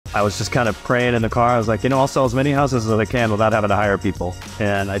I was just kind of praying in the car. I was like, I'll sell as many houses as I can without having to hire people.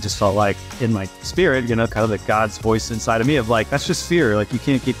 And I just felt like in my spirit, kind of the God's voice inside of me of like, that's just fear. Like, you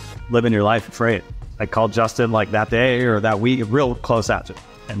can't keep living your life afraid. I called Justin like that day or that week, real close after,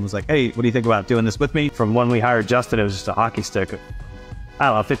 and was like, hey, what do you think about doing this with me? From when we hired Justin, it was just a hockey stick. I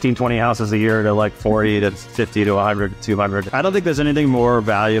don't know, 15, 20 houses a year to like 40 to 50 to 100 to 200. I don't think there's anything more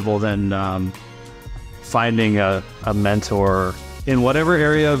valuable than finding a mentor in whatever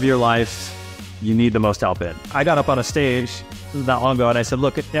area of your life you need the most help in. I got up on a stage not long ago and I said,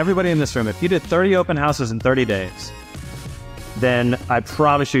 look, everybody in this room, if you did 30 open houses in 30 days, then I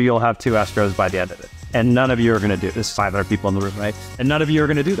promise you'll have 2 escrows by the end of it. And none of you are going to do it. There's 500 people in the room, right? And none of you are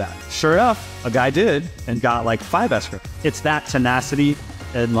going to do that. Sure enough, a guy did and got like 5 escrow. It's that tenacity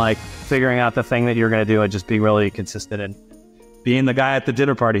and like figuring out the thing that you're going to do and just being really consistent and being the guy at the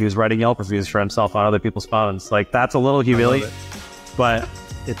dinner party who's writing Yelp reviews for himself on other people's phones. Like, that's a little humiliating, but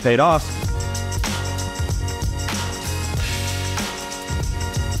it paid off.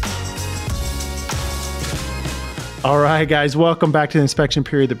 All right, guys, welcome back to the Inspection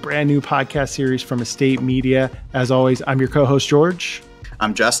Period, the brand new podcast series from Estate Media. As always, I'm your co-host, George.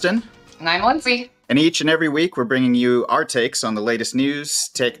 I'm Justin. And I'm Lindsay. And each and every week, we're bringing you our takes on the latest news,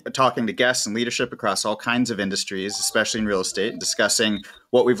 talking to guests and leadership across all kinds of industries, especially in real estate, and discussing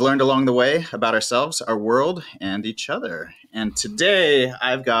what we've learned along the way about ourselves, our world, and each other. And today,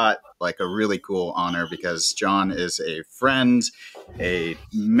 I've got like a really cool honor because John is a friend, a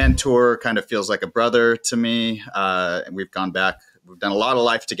mentor, kind of feels like a brother to me. We've gone back. We've done a lot of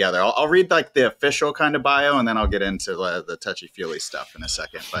life together. I'll read like the official kind of bio, and then I'll get into the touchy-feely stuff in a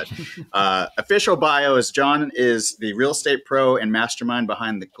second. But official bio is John is the real estate pro and mastermind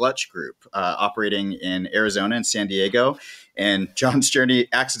behind the Gluch Group, operating in Arizona and San Diego. And John's journey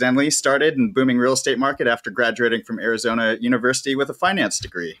accidentally started in the booming real estate market after graduating from Arizona University with a finance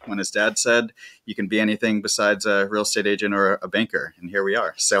degree when his dad said, you can be anything besides a real estate agent or a banker. And here we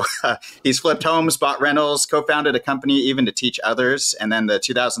are. So he's flipped homes, bought rentals, co-founded a company even to teach others. And then the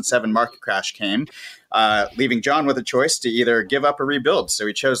 2007 market crash came, leaving John with a choice to either give up or rebuild. So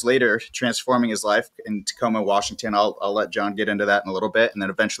he chose later, transforming his life in Tacoma, Washington. I'll let John get into that in a little bit. And then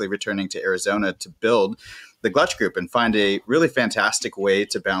eventually returning to Arizona to build the Gluch Group and find a really fantastic way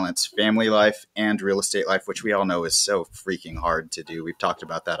to balance family life and real estate life, which we all know is so freaking hard to do. We've talked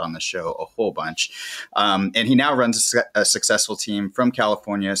about that on the show a whole bunch. And he now runs a successful team from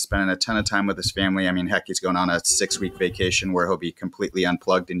California, spending a ton of time with his family. I mean, heck, he's going on a 6-week vacation where he'll be completely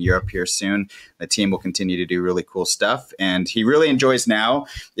unplugged in Europe here soon. The team will continue to do really cool stuff. And he really enjoys now,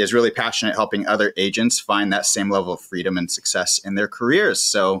 is really passionate helping other agents find that same level of freedom and success in their careers.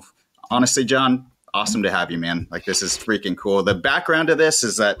 So honestly, John, awesome to have you, man. Like, this is freaking cool. The background of this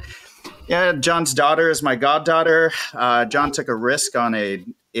is that, John's daughter is my goddaughter. John took a risk on a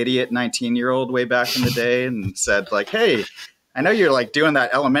idiot 19-year-old way back in the day and said like, hey, I know you're like doing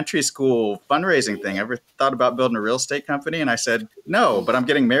that elementary school fundraising thing. Ever thought about building a real estate company? And I said, no, but I'm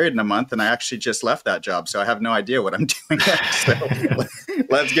getting married in a month and I actually just left that job. So I have no idea what I'm doing next. So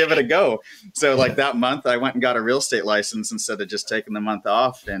let's give it a go. So like that month I went and got a real estate license instead of just taking the month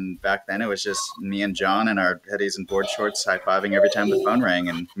off. And back then it was just me and John in our hoodies and board shorts, high-fiving every time the phone rang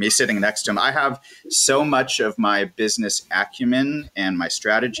and me sitting next to him. I have so much of my business acumen and my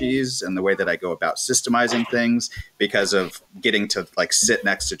strategies and the way that I go about systemizing things because of getting to like sit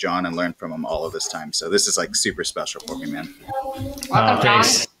next to John and learn from him all of this time. So this is like super special for me, man. Welcome,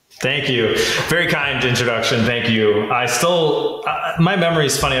 thanks. Thank you. Very kind introduction. Thank you. I still, my memory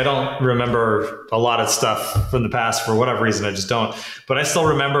is funny. I don't remember a lot of stuff from the past for whatever reason. I just don't. But I still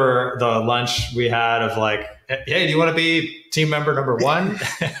remember the lunch we had of like, hey, do you want to be team member number 1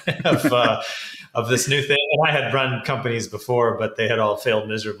 of this new thing? And I had run companies before, but they had all failed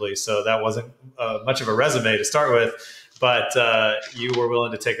miserably. So that wasn't much of a resume to start with. But you were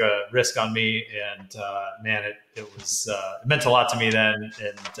willing to take a risk on me, and man, it meant a lot to me then,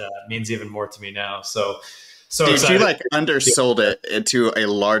 and means even more to me now. So Dude, excited. you like undersold it to a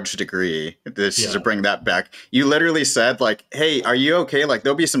large degree. To bring that back, you literally said like, "Hey, are you okay? Like,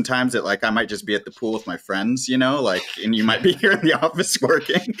 there'll be some times that like I might just be at the pool with my friends, like, and you might be here in the office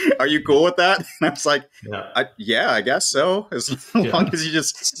working. Are you cool with that?" And I was like, "Yeah, I guess so. As long as you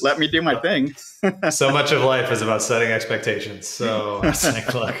just let me do my thing." So much of life is about setting expectations. So it's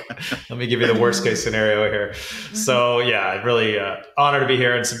like, look, let me give you the worst case scenario here. So yeah, really honored to be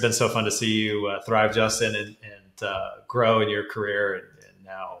here. It's been so fun to see you thrive, Justin, and grow in your career. And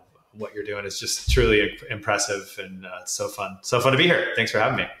now what you're doing is just truly impressive and so fun. So fun to be here. Thanks for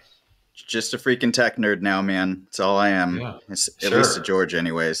having me. just a freaking tech nerd now, man. That's all I am. Yeah, At least to George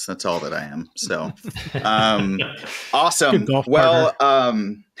anyways. That's all that I am. So, Good awesome. golf Well,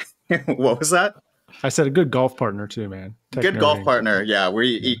 what was that? I said a good golf partner too, man. Tech Good golf nerding. partner. Yeah,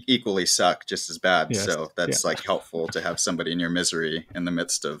 we equally suck just as bad. Yes. So that's like helpful to have somebody in your misery in the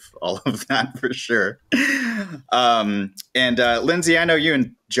midst of all of that for sure. And Lindsay, I know you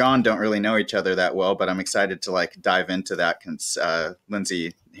and John don't really know each other that well, but I'm excited to like dive into that because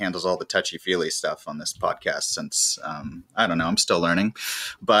Lindsay handles all the touchy-feely stuff on this podcast since I don't know, I'm still learning.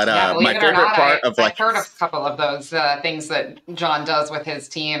 But my favorite part of like I've heard a couple of those things that John does with his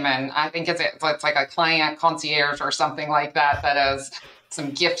team, and I think it's like a client concierge or something like that is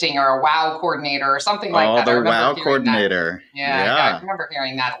some gifting or a wow coordinator or something like that. The wow coordinator. Yeah, I remember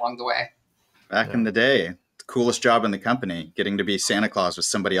hearing that along the way. Back in the day. Coolest job in the company, getting to be Santa Claus with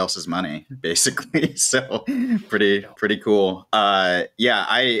somebody else's money, basically. So pretty cool. I'm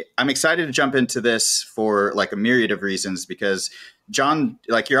excited to jump into this for like a myriad of reasons because John,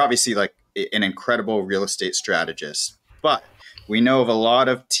 like you're obviously like an incredible real estate strategist, but we know of a lot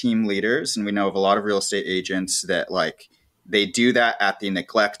of team leaders and we know of a lot of real estate agents that like they do that at the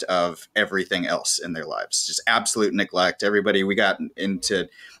neglect of everything else in their lives, just absolute neglect.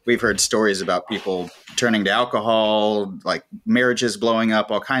 We've heard stories about people turning to alcohol, like marriages blowing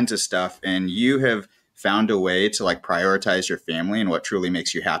up, all kinds of stuff. And you have found a way to like prioritize your family and what truly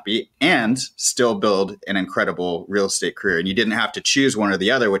makes you happy and still build an incredible real estate career. And you didn't have to choose one or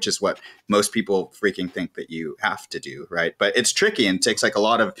the other, which is what most people freaking think that you have to do. Right. But it's tricky and takes like a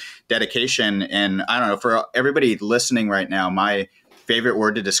lot of dedication. And I don't know, for everybody listening right now, my favorite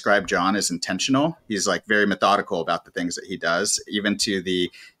word to describe John is intentional. He's like very methodical about the things that he does, even to the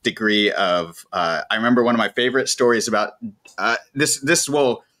degree of, I remember one of my favorite stories about this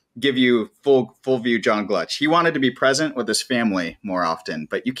will give you full view John Gluch. He wanted to be present with his family more often,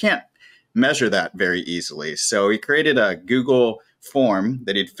 but you can't measure that very easily. So he created a Google form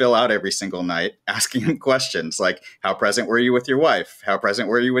that he'd fill out every single night, asking him questions like, how present were you with your wife? How present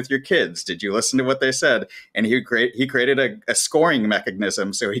were you with your kids? Did you listen to what they said? And he created a scoring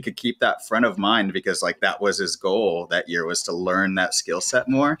mechanism so he could keep that front of mind because like that was his goal that year, was to learn that skill set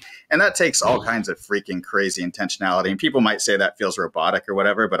more. And that takes all kinds of freaking crazy intentionality. And people might say that feels robotic or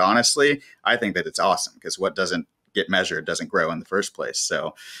whatever, but honestly, I think that it's awesome because what doesn't get measured doesn't grow in the first place.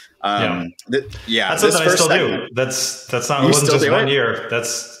 So that's something I still do. That's not wasn't just 1 year.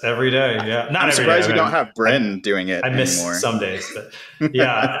 That's every day. Yeah, not I'm surprised we don't have Bren doing it. I miss anymore. Some days, but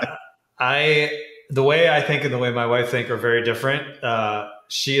yeah, the way I think and the way my wife think are very different.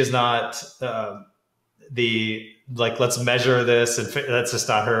 She is not let's measure this, and that's just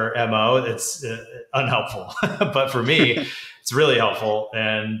not her MO. It's unhelpful, but for me, it's really helpful.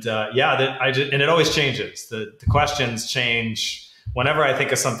 And and it always changes. The questions change whenever I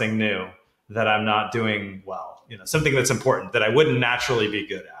think of something new that I'm not doing well, something that's important that I wouldn't naturally be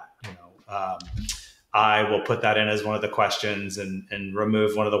good at, I will put that in as one of the questions and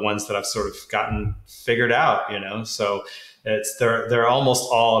remove one of the ones that I've sort of gotten figured out, so they're almost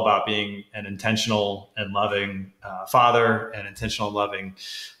all about being an intentional and loving father, an intentional and loving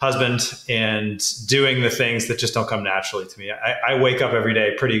husband, and doing the things that just don't come naturally to me. I wake up every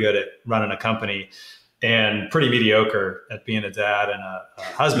day pretty good at running a company and pretty mediocre at being a dad and a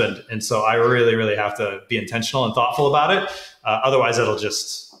husband. And so I really, really have to be intentional and thoughtful about it. Otherwise it'll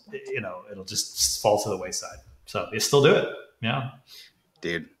just fall to the wayside. So you still do it. Yeah.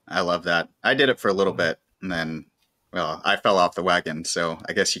 Dude, I love that. I did it for a little bit and then, well, I fell off the wagon. So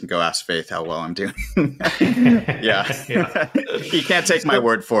I guess you can go ask Faith how well I'm doing. Yeah. You can't take my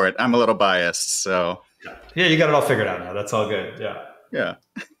word for it. I'm a little biased. So yeah, you got it all figured out now. That's all good. Yeah. Yeah.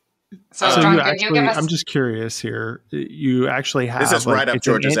 So John, I'm just curious here. You actually have this is right up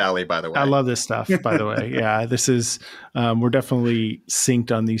George's alley, by the way. I love this stuff, by the way. Yeah, this is we're definitely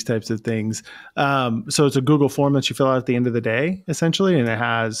synced on these types of things. So it's a Google form that you fill out at the end of the day, essentially, and it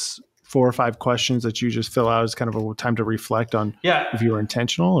has 4 or 5 questions that you just fill out as kind of a time to reflect on if you were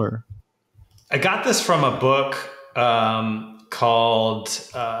intentional or. I got this from a book called.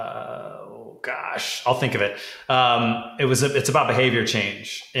 Gosh, I'll think of it. It's about behavior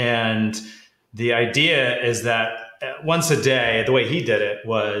change. And the idea is that once a day, the way he did it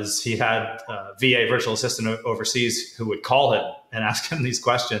was he had a VA virtual assistant overseas who would call him and ask him these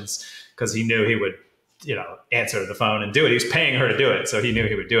questions because he knew he would, answer the phone and do it. He was paying her to do it. So he knew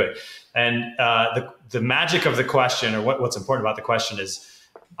he would do it. And the magic of the question, or what's important about the question, is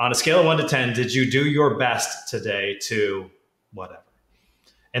on a scale of 1 to 10, did you do your best today to whatever?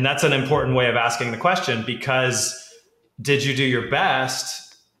 And that's an important way of asking the question, because did you do your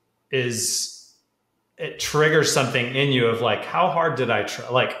best is it triggers something in you of like, how hard did I try?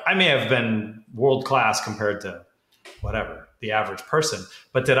 Like, I may have been world-class compared to whatever, the average person,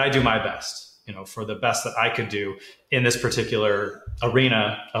 but did I do my best, for the best that I could do in this particular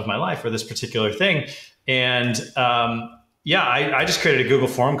arena of my life or this particular thing? And I just created a Google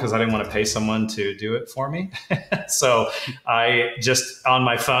form because I didn't want to pay someone to do it for me. So I just, on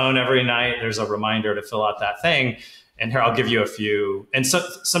my phone every night, there's a reminder to fill out that thing. And here, I'll give you a few. And so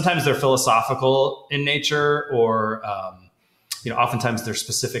sometimes they're philosophical in nature, or, oftentimes they're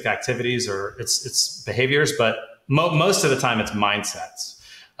specific activities or it's behaviors, but most of the time it's mindsets.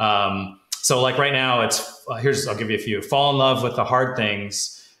 So like right now I'll give you a few. Fall in love with the hard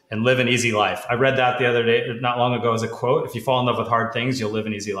things and live an easy life. I read that the other day, not long ago, as a quote. If you fall in love with hard things, you'll live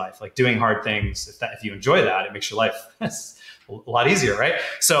an easy life. Like doing hard things, if you enjoy that, it makes your life a lot easier, right?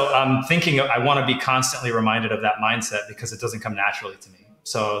 So I'm thinking I want to be constantly reminded of that mindset because it doesn't come naturally to me.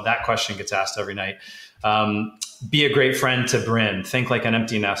 So that question gets asked every night. Be a great friend to Bryn. Think like an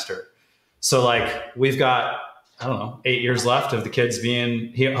empty nester. So like we've got, 8 years left of the kids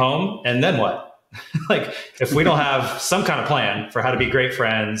being home. And then what? Like if we don't have some kind of plan for how to be great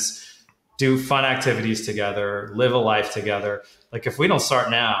friends, do fun activities together, live a life together. Like if we don't start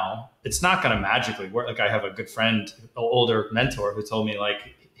now, it's not going to magically work. Like I have a good friend, an older mentor, who told me like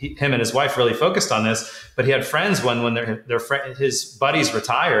him and his wife really focused on this, but he had friends when his buddies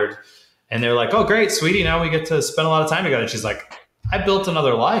retired, and they're like, "Oh, great, sweetie, now we get to spend a lot of time together." And she's like, "I built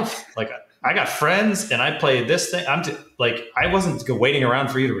another life. Like I got friends, and I played this thing. I wasn't waiting around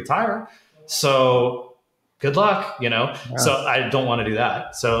for you to retire. So good luck, Yeah. So I don't want to do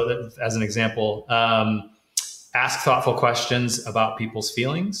that. So as an example, ask thoughtful questions about people's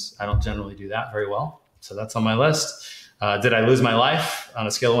feelings. I don't generally do that very well. So that's on my list. Did I lose my life on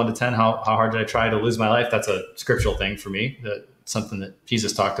a scale of 1 to 10? How hard did I try to lose my life? That's a scriptural thing for me. Something that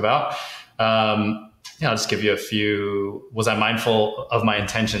Jesus talked about. I'll just give you a few. Was I mindful of my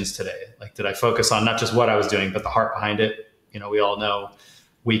intentions today? Like, did I focus on not just what I was doing, but the heart behind it? We all know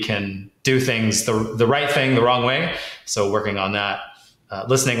we can do things the right thing the wrong way. So working on that.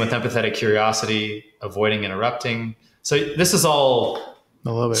 Listening with empathetic curiosity, avoiding interrupting. So this is all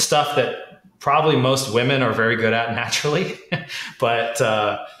stuff that probably most women are very good at naturally, but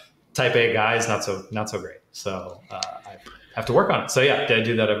type A guys, not so great. So I have to work on it. So yeah, I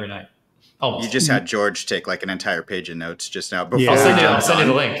do that every night. Almost. You just had George take like an entire page of notes just now. Before I'll send you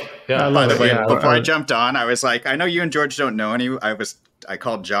the link. Yeah. By the way, before I jumped on, I was like, I know you and George don't know I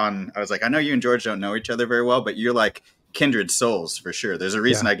called John. I was like, I know you and George don't know each other very well, but you're like kindred souls for sure. There's a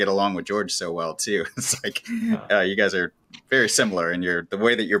reason I get along with George so well too. It's like you guys are very similar in the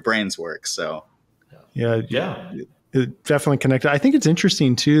way that your brains work. So it definitely connected. I think it's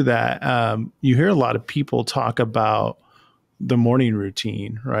interesting too that you hear a lot of people talk about the morning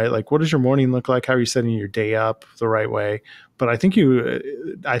routine, right? Like, what does your morning look like? How are you setting your day up the right way? But I think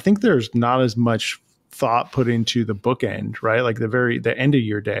there's not as much thought put into the bookend, right? Like the end of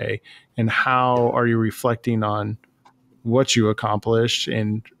your day, and how are you reflecting on what you accomplished,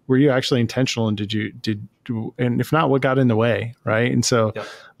 and were you actually intentional, and and if not, what got in the way, right? And so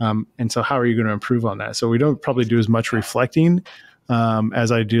how are you going to improve on that? So we don't probably do as much reflecting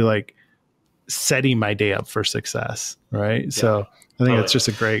as I do like setting my day up for success, right? Yeah. So I think that's just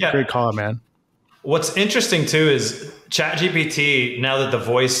a great call out, man. What's interesting too is ChatGPT, now that the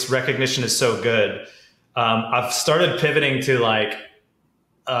voice recognition is so good, I've started pivoting to like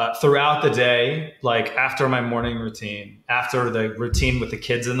throughout the day, like after my morning routine, after the routine with the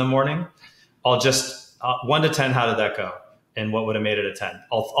kids in the morning, I'll just 1 to 10, how did that go? And what would have made it a 10?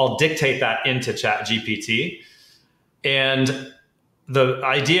 I'll dictate that into ChatGPT. And the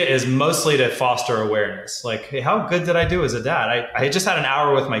idea is mostly to foster awareness. Like, hey, how good did I do as a dad? I just had an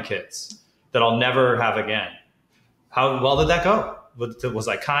hour with my kids that I'll never have again. How well did that go? Was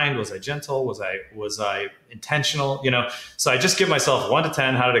I kind? Was I gentle? Was I intentional? So I just give myself 1 to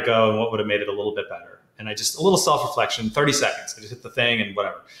 10. How did it go? And what would have made it a little bit better? And a little self-reflection, 30 seconds. I just hit the thing and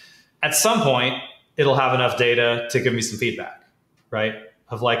whatever. At some point, it'll have enough data to give me some feedback, right?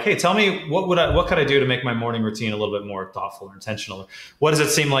 Of like, hey, tell me what could I do to make my morning routine a little bit more thoughtful or intentional? What does it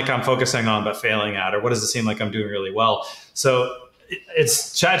seem like I'm focusing on but failing at? Or what does it seem like I'm doing really well? So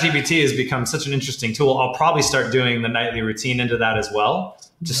ChatGPT has become such an interesting tool. I'll probably start doing the nightly routine into that as well,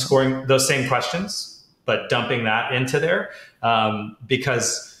 just scoring those same questions, but dumping that into there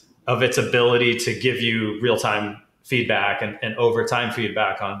because of its ability to give you real-time feedback and over-time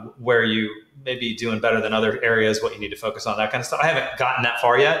feedback on where you may be doing better than other areas, what you need to focus on, that kind of stuff. I haven't gotten that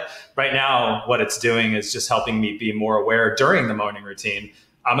far yet. Right now, what it's doing is just helping me be more aware during the morning routine.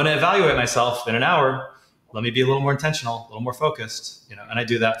 I'm going to evaluate myself in an hour. let me be a little more intentional, a little more focused, and I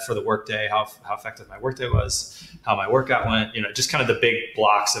do that for the workday, how effective my workday was, how my workout went, just kind of the big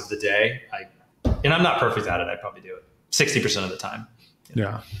blocks of the day. And I'm not perfect at it. I probably do it 60% of the time.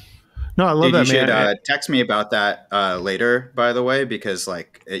 Yeah. No, I love that, man. You should text me about that later, by the way, because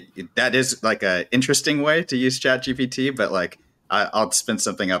that is like a interesting way to use ChatGPT, but I'll spin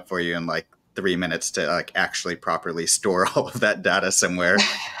something up for you in 3 minutes to actually properly store all of that data somewhere.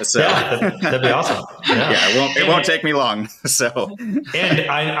 So yeah, that'd be awesome. Yeah, it won't take me long. So, and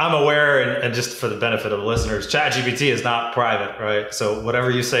I'm aware, and just for the benefit of the listeners, ChatGPT is not private, right? So whatever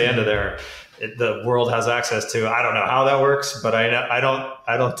you say into there, the world has access to. I don't know how that works, but I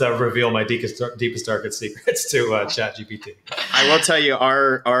don't reveal my deepest darkest secrets to ChatGPT. I will tell you,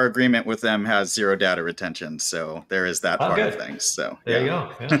 our agreement with them has zero data retention, so there is that part of things. So there you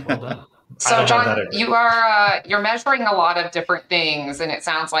go. Yeah, well done. So John, you're measuring a lot of different things, and it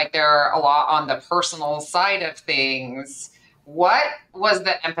sounds like they're a lot on the personal side of things. What was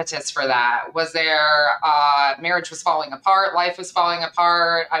the impetus for that? Was there marriage was falling apart, life was falling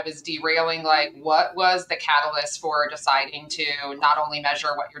apart, I was derailing? What was the catalyst for deciding to not only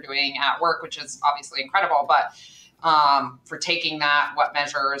measure what you're doing at work, which is obviously incredible, but for taking that, what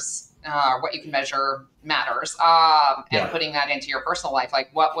you can measure matters, and putting that into your personal life?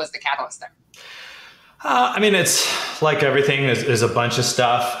 What was the catalyst there? It's like everything. There's a bunch of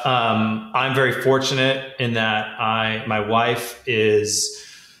stuff. I'm very fortunate in that my wife is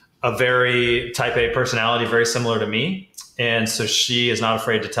a very type A personality, very similar to me. And so she is not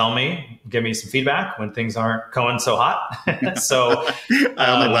afraid to tell me, give me some feedback when things aren't going so hot. So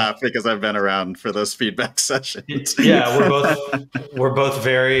I only laugh because I've been around for those feedback sessions. Yeah, we're both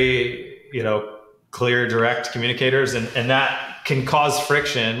very, clear, direct communicators, and that can cause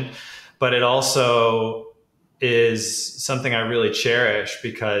friction, but it also is something I really cherish,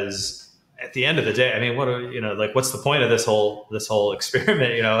 because at the end of the day, what's the point of this whole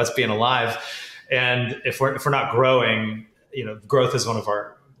experiment? Us being alive. And if we're not growing, growth is one of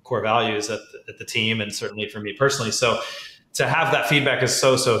our core values at the team, and certainly for me personally. So to have that feedback is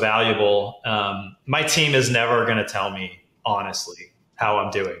so valuable. My team is never going to tell me honestly how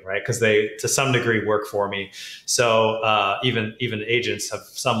I'm doing, right? Because they, to some degree, work for me. So even agents have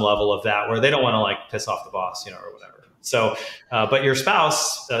some level of that where they don't want to piss off the boss, or whatever. So, but your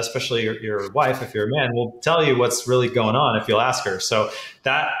spouse, especially your wife, if you're a man, will tell you what's really going on if you'll ask her. So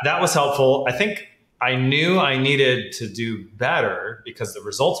that was helpful. I think I knew I needed to do better because the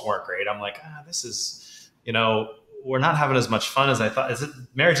results weren't great. I'm like, this is, we're not having as much fun as I thought.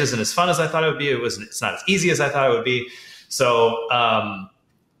 Marriage isn't as fun as I thought it would be. It's not as easy as I thought it would be. So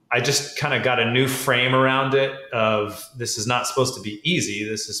I just kind of got a new frame around it of, this is not supposed to be easy.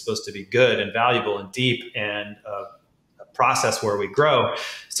 This is supposed to be good and valuable and deep, and a process where we grow.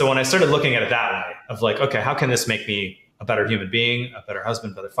 So when I started looking at it that way of okay, how can this make me a better human being, a better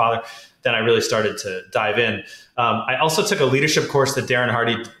husband, better father? Then I really started to dive in. I also took a leadership course that Darren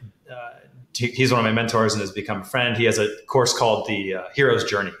Hardy, he's one of my mentors and has become a friend. He has a course called the Hero's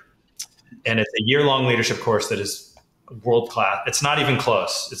Journey. And it's a year-long leadership course that is world-class. It's not even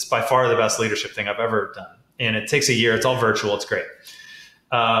close. It's by far the best leadership thing I've ever done. And it takes a year. It's all virtual. It's great.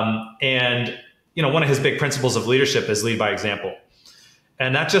 And one of his big principles of leadership is lead by example.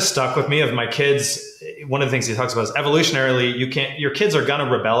 And that just stuck with me. Of my kids, one of the things he talks about is evolutionarily, your kids are going to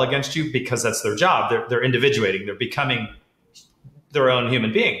rebel against you because that's their job. They're individuating. They're becoming their own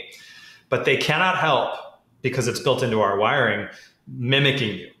human being. But they cannot help, because it's built into our wiring,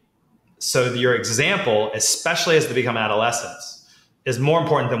 mimicking you. So your example, especially as they become adolescents, is more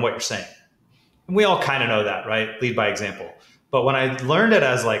important than what you're saying. And we all kind of know that, right? Lead by example. But when I learned it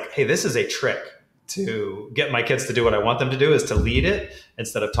as hey, this is a trick to get my kids to do what I want them to do, is to lead it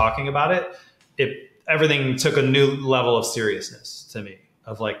instead of talking about it, everything took a new level of seriousness to me.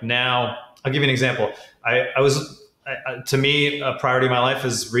 Of now, I'll give you an example. To me, a priority in my life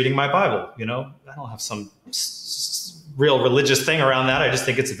is reading my Bible. I don't have some real religious thing around that. I just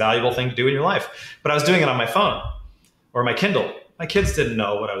think it's a valuable thing to do in your life. But I was doing it on my phone or my Kindle. My kids didn't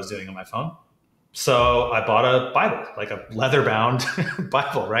know what I was doing on my phone. So I bought a Bible, a leather-bound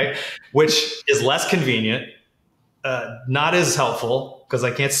Bible, right? Which is less convenient, not as helpful because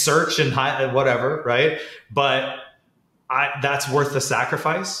I can't search and hide whatever, right? But that's worth the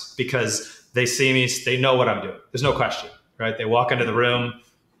sacrifice, because they see me, they know what I'm doing. There's no question, right? They walk into the room,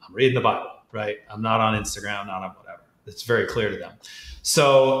 I'm reading the Bible, right? I'm not on Instagram, not on whatever. It's very clear to them.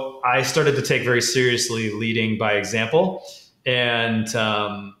 So I started to take very seriously leading by example, and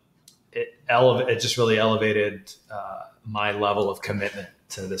it just really elevated my level of commitment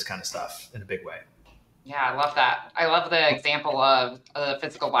to this kind of stuff in a big way. Yeah, I love that. I love the example of the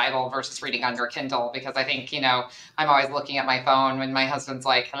physical Bible versus reading on your Kindle, because I think, I'm always looking at my phone when my husband's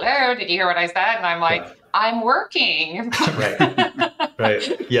like, hello, did you hear what I said? And I'm like, Yeah. I'm working. Right.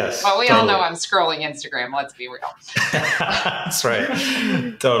 Right. Yes. Well, we all totally. know I'm scrolling Instagram. Let's be real. That's right.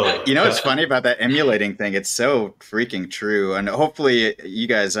 Totally. You know what's funny about that emulating thing? It's so freaking true. And hopefully you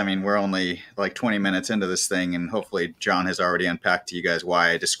guys, I mean, we're only like 20 minutes into this thing, and hopefully John has already unpacked to you guys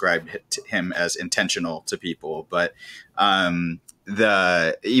why I described him as intentional to people. But I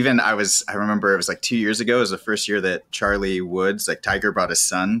remember it was like 2 years ago. It was the first year that Charlie Woods, like Tiger, brought his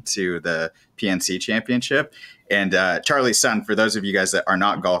son to the PNC championship. And Charlie's son, for those of you guys that are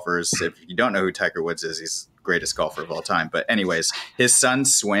not golfers, if you don't know who Tiger Woods is, he's the greatest golfer of all time. But anyways, his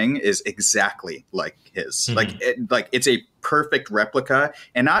son's swing is exactly like his. Mm-hmm. Like it's a perfect replica.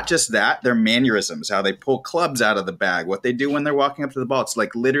 And not just that, their mannerisms, how they pull clubs out of the bag, what they do when they're walking up to the ball. It's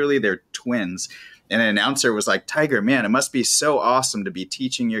like literally they're twins. And an announcer was like, Tiger, man, it must be so awesome to be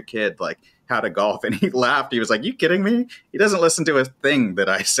teaching your kid like how to golf. And he laughed. He was like, you kidding me? He doesn't listen to a thing that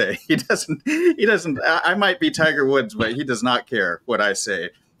I say. He doesn't, I might be Tiger Woods, but he does not care what I say.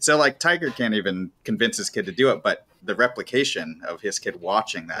 So like Tiger can't even convince his kid to do it. But the replication of his kid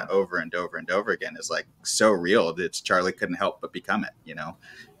watching that over and over and over again is like so real that Charlie couldn't help but become it,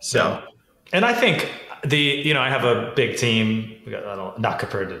 So. Yeah. And I think I have a big team, not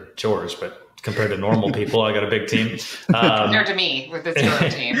compared to George, but compared to normal people, I got a big team. Compared to me with this zero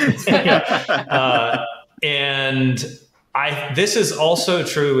team. And this is also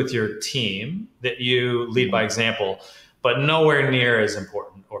true with your team, that you lead by example, but nowhere near as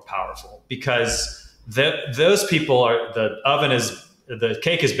important or powerful, because those people the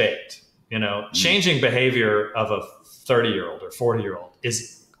cake is baked. Changing behavior of a 30-year-old or 40-year-old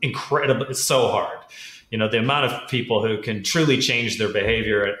is incredible. It's so hard. The amount of people who can truly change their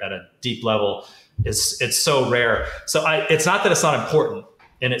behavior at a deep level it's so rare. So it's not that it's not important,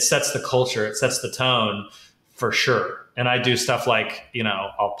 and it sets the culture, it sets the tone for sure. And I do stuff like,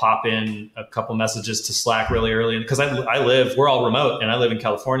 I'll pop in a couple messages to Slack really early, because we're all remote, and I live in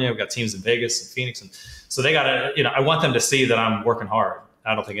California. We've got teams in Vegas and Phoenix. And so they got to, I want them to see that I'm working hard.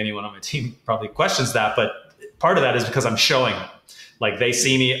 I don't think anyone on my team probably questions that, but part of that is because I'm showing them. Like they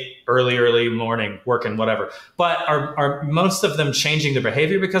see me early morning working, whatever. But are most of them changing their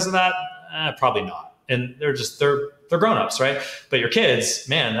behavior because of that? Probably not. And they're grown-ups, right? But your kids,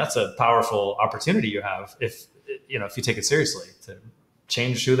 man, that's a powerful opportunity you have if you take it seriously, to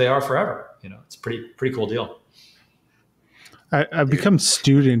change who they are forever. It's a pretty cool deal. I've become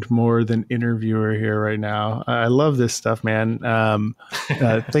student more than interviewer here right now. I love this stuff, man.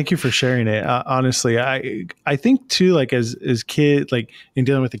 Thank you for sharing it. Honestly, I think too, like as kid, like in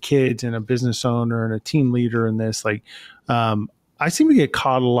dealing with the kids and a business owner and a team leader in this, like I seem to get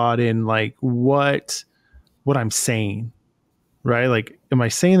caught a lot in like what I'm saying, right? Like, am I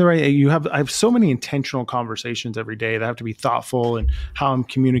saying the right? I have so many intentional conversations every day that have to be thoughtful, and how I'm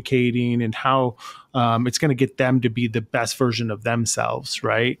communicating and how it's going to get them to be the best version of themselves,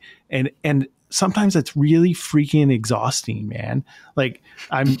 right? And sometimes it's really freaking exhausting, man. Like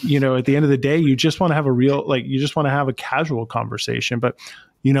at the end of the day, you just want to have you just want to have a casual conversation, but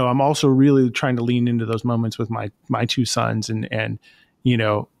I'm also really trying to lean into those moments with my two sons and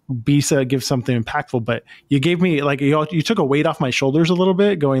Bisa gives something impactful, but you gave me like, you took a weight off my shoulders a little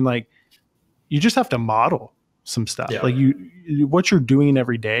bit, going like, you just have to model some stuff. Yeah. Like what you're doing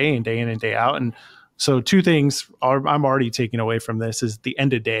every day and day in and day out. And so two things I'm already taking away from this is the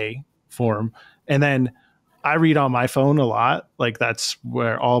end of day form. And then I read on my phone a lot. Like that's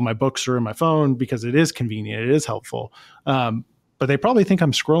where all my books are in my phone, because it is convenient. It is helpful. But they probably think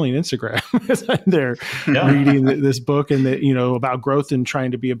I'm scrolling Instagram as I'm there reading this book and about growth and trying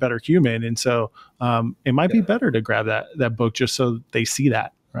to be a better human. And so it might be better to grab that book just so they see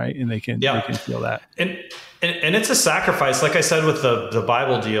that, right? And they can feel that. And it's a sacrifice. Like I said, with the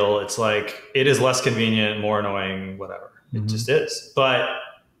Bible deal, it's like, it is less convenient, more annoying, whatever. It just is. But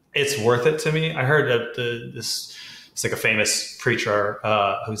it's worth it to me. I heard it's like a famous preacher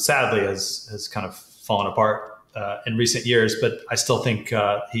who sadly has kind of fallen apart in recent years, but I still think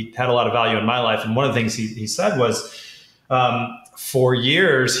he had a lot of value in my life. And one of the things he said was, for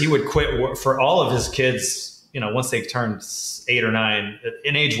years, he would quit work for all of his kids. Once they turned 8 or 9,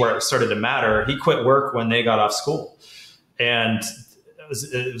 an age where it started to matter, he quit work when they got off school. And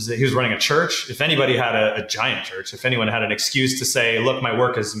he was running a church. If anybody had a giant church, if anyone had an excuse to say, look, my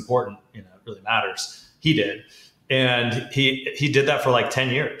work is important, it really matters, he did. And he did that for like 10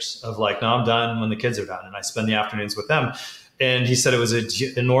 years of like, no, I'm done when the kids are done, and I spend the afternoons with them. And he said it was an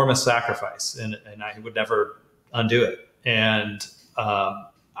enormous sacrifice, and I would never undo it. And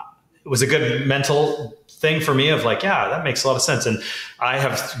it was a good mental thing for me of like, yeah, that makes a lot of sense. And I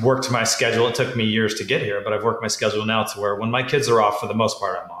have worked my schedule. It took me years to get here, but I've worked my schedule now to where when my kids are off, for the most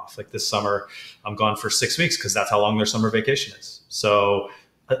part, I'm off. Like this summer, I'm gone for 6 weeks because that's how long their summer vacation is. So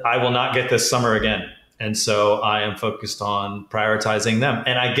I will not get this summer again. And so I am focused on prioritizing them.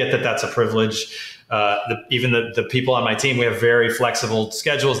 And I get that that's a privilege. Even the people on my team, we have very flexible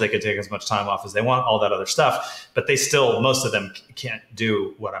schedules. They could take as much time off as they want, all that other stuff, but they still, most of them can't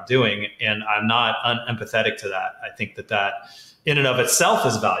do what I'm doing. And I'm not unempathetic to that. I think that in and of itself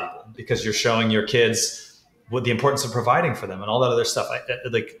is valuable because you're showing your kids what the importance of providing for them and all that other stuff.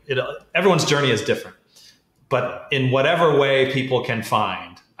 Everyone's journey is different, but in whatever way people can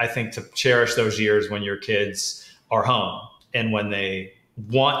find, I think to cherish those years when your kids are home and when they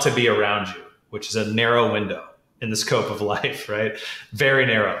want to be around you, which is a narrow window in the scope of life, right? Very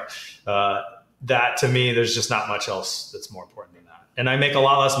narrow. That to me, there's just not much else that's more important than that. And I make a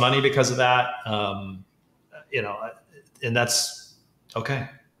lot less money because of that. And that's okay.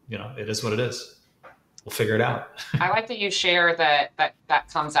 It is what it is. We'll figure it out. I like that you share that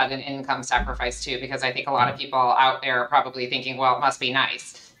comes at an income sacrifice too, because I think a lot of people out there are probably thinking, well, it must be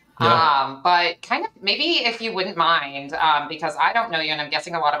nice. Yeah. But kind of maybe if you wouldn't mind, because I don't know you and I'm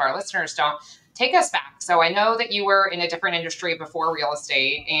guessing a lot of our listeners don't, take us back. So I know that you were in a different industry before real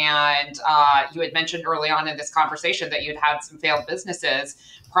estate, and you had mentioned early on in this conversation that you'd had some failed businesses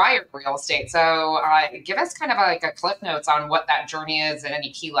prior to real estate. So give us kind of like a cliff notes on what that journey is and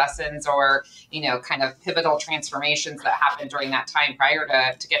any key lessons or, kind of pivotal transformations that happened during that time prior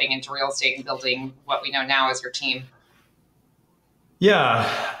to getting into real estate and building what we know now as your team.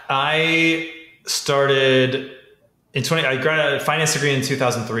 Yeah, I started I graduated a finance degree in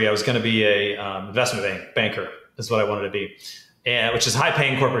 2003. I was going to be a investment banker is what I wanted to be, which is a high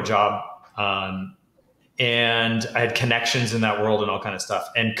paying corporate job. And I had connections in that world and all kind of stuff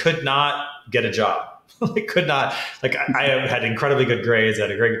and could not get a job. I had incredibly good grades. I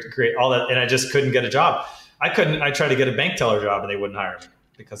had a great, all that. And I just couldn't get a job. I tried to get a bank teller job and they wouldn't hire me.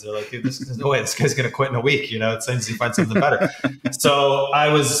 Because they're like, dude, there's no way this guy's going to quit in a week. It seems he finds something better. So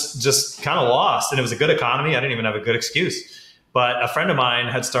I was just kind of lost, and it was a good economy. I didn't even have a good excuse. But a friend of mine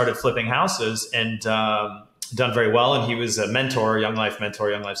had started flipping houses and done very well. And he was a mentor, Young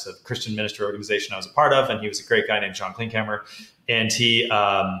Life's a Christian ministry organization I was a part of. And he was a great guy named John Gluch. And he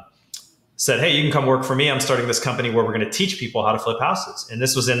said, hey, you can come work for me. I'm starting this company where we're going to teach people how to flip houses. And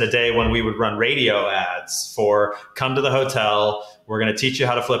this was in the day when we would run radio ads for come to the hotel. We're going to teach you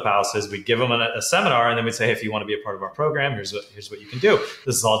how to flip houses. We'd give them a seminar, and then we'd say, hey, if you want to be a part of our program, here's what you can do.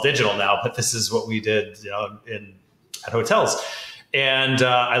 This is all digital now, but this is what we did at hotels. And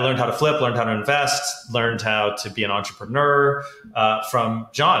I learned how to flip, learned how to invest, learned how to be an entrepreneur from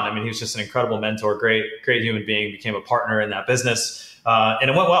John. I mean, he was just an incredible mentor, great human being, became a partner in that business. And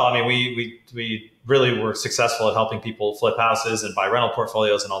it went well. I mean, we really were successful at helping people flip houses and buy rental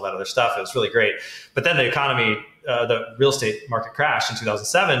portfolios and all that other stuff. It was really great. But then the economy, the real estate market crashed in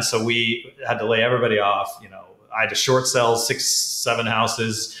 2007. So we had to lay everybody off. I had to short sell 6-7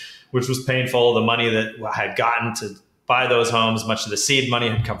 houses, which was painful. The money that I had gotten to buy those homes, much of the seed money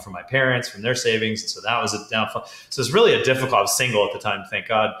had come from my parents, from their savings. And so that was a downfall. So it's really a difficult, I was single at the time, thank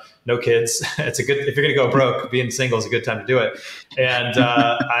God, no kids. If you're going to go broke, being single is a good time to do it. And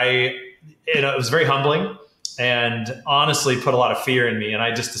it was very humbling and honestly put a lot of fear in me. And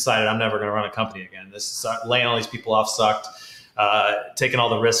I just decided I'm never going to run a company again. Laying all these people off sucked. Taking all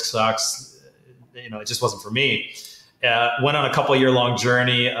the risk sucks. It just wasn't for me. Went on a couple year long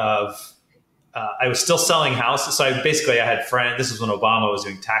journey of, I was still selling houses. So I had friends. This was when Obama was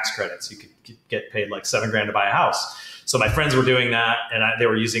doing tax credits. You could get paid like $7,000 to buy a house. So my friends were doing that and they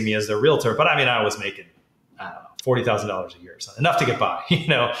were using me as their realtor. But I mean, I was making, $40,000 a year, so enough to get by,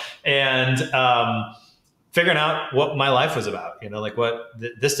 and figuring out what my life was about,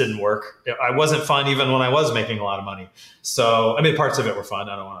 this didn't work. I wasn't fun even when I was making a lot of money. So, I mean, parts of it were fun.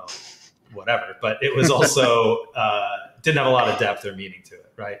 I don't want to, whatever, but it was also, didn't have a lot of depth or meaning to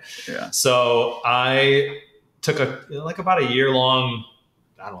it. Right. Yeah. So I took about a year long,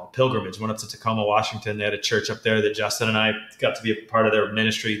 pilgrimage, went up to Tacoma, Washington. They had a church up there that Justin and I got to be a part of their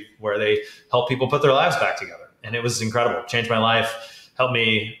ministry where they help people put their lives back together. And it was incredible. Changed my life, helped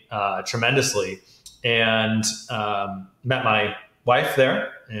me tremendously. And met my wife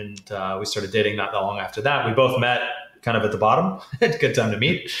there. And we started dating not that long after that. We both met kind of at the bottom. Good time to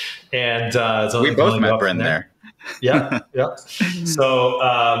meet. And we both met Bryn there. Yeah. Yeah. So,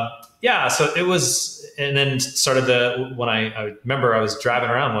 so it was, and then started when I remember I was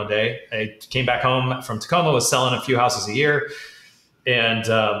driving around one day, I came back home from Tacoma, was selling a few houses a year. And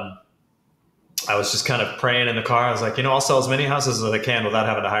I was just kind of praying in the car. I was like, I'll sell as many houses as I can without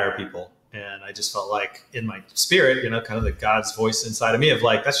having to hire people. And I just felt like in my spirit, kind of the God's voice inside of me of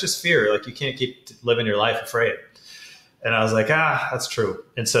like, that's just fear. Like you can't keep living your life afraid. And I was like, that's true.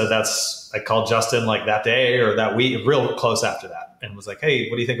 And so I called Justin like that day or that week, real close after that, and was like, hey,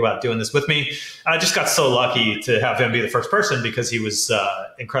 what do you think about doing this with me? And I just got so lucky to have him be the first person because he was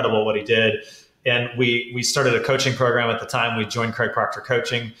incredible at what he did. And we started a coaching program at the time. We joined Craig Proctor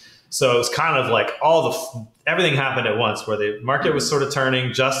Coaching. So it was kind of like everything happened at once where the market was sort of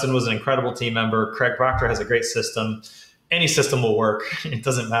turning. Justin was an incredible team member. Craig Proctor has a great system. Any system will work. It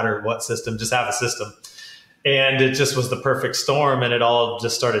doesn't matter what system, just have a system. And it just was the perfect storm, and it all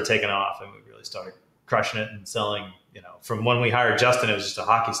just started taking off, and we really started crushing it and selling, from when we hired Justin, it was just a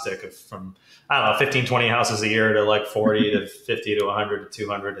hockey stick from, 15, 20 houses a year to like 40 to 50 to 100 to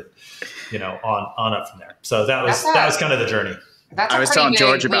 200, and, on up from there. So that was kind of the journey. I was telling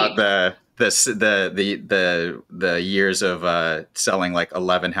George about the years of selling like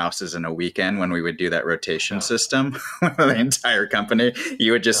 11 houses in a weekend when we would do that rotation system with the entire company.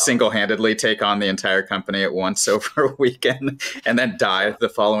 You would just single-handedly take on the entire company at once over a weekend and then die the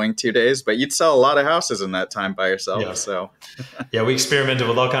following 2 days. But you'd sell a lot of houses in that time by yourself. Yeah. So we experimented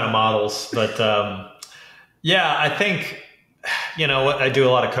with all kind of models. But I think, I do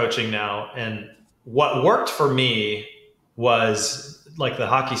a lot of coaching now. And what worked for me was like the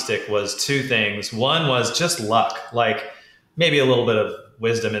hockey stick was two things. One was just luck, like maybe a little bit of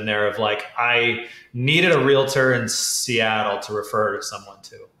wisdom in there of like, I needed a realtor in Seattle to refer to someone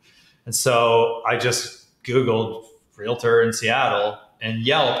to. And so I just Googled realtor in Seattle, and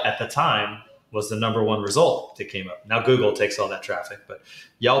Yelp at the time was the #1 result that came up. Now Google takes all that traffic, but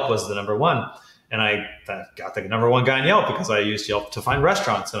Yelp was the #1. And I got the #1 guy in Yelp because I used Yelp to find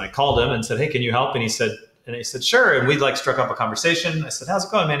restaurants. And I called him and said, hey, can you help? And he said, sure. And we like struck up a conversation. I said, how's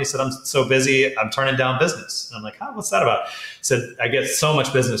it going, man? He said, I'm so busy. I'm turning down business. And I'm like, what's that about? He said, I get so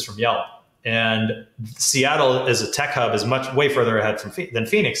much business from Yelp. And Seattle as a tech hub is way further ahead than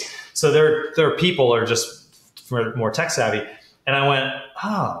Phoenix. So their people are just more tech savvy. And I went,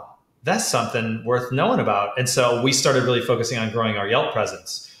 oh, that's something worth knowing about. And so we started really focusing on growing our Yelp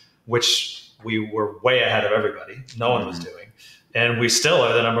presence, which we were way ahead of everybody. No one was doing. And we still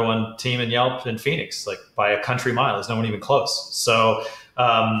are the #1 team in Yelp in Phoenix, like by a country mile. There's no one even close. So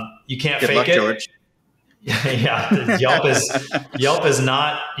you can't fake it. George. Yeah, Yelp is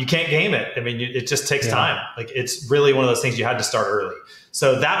not. You can't game it. I mean, it just takes time. Like it's really one of those things you had to start early.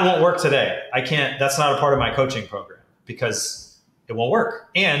 So that won't work today. I can't. That's not a part of my coaching program because it won't work.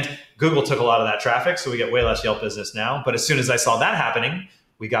 And Google took a lot of that traffic, so we get way less Yelp business now. But as soon as I saw that happening,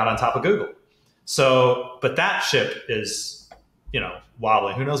 we got on top of Google. So, but that ship is,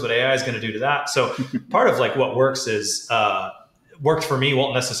 wobbling. Who knows what AI is going to do to that? So part of like what works is worked for me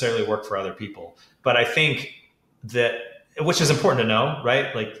won't necessarily work for other people. But I think that, which is important to know,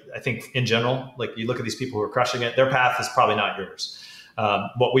 right? Like I think in general, like you look at these people who are crushing it, their path is probably not yours.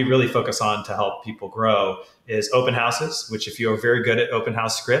 What we really focus on to help people grow is open houses, which if you are very good at open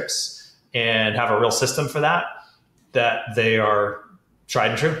house scripts and have a real system for that they are tried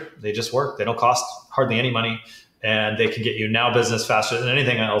and true. They just work. They don't cost hardly any money. And they can get you now business faster than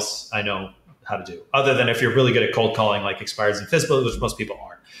anything else I know how to do, other than if you're really good at cold calling, like expireds and FISBO, which most people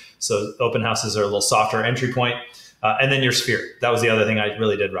aren't. So open houses are a little softer entry point. And then your sphere. That was the other thing I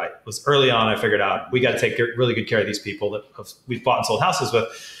really did right. Was early on, I figured out we got to take really good care of these people that we've bought and sold houses with.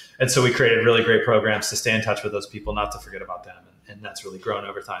 And so we created really great programs to stay in touch with those people, not to forget about them. And that's really grown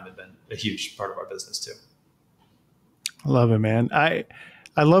over time and been a huge part of our business too. I love it, man. I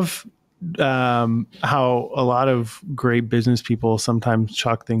love how a lot of great business people sometimes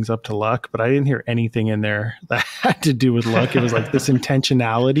chalk things up to luck, but I didn't hear anything in there that had to do with luck. It was like this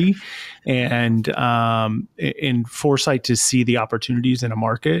intentionality and foresight to see the opportunities in a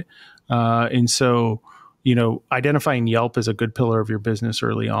market. And so, identifying Yelp as a good pillar of your business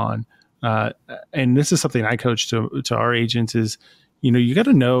early on. And this is something I coach to our agents is, you got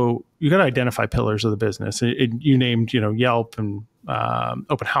to identify pillars of the business. You named, Yelp and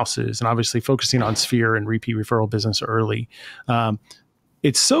open houses, and obviously focusing on sphere and repeat referral business early.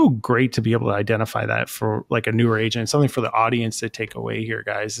 It's so great to be able to identify that for like a newer agent. Something for the audience to take away here,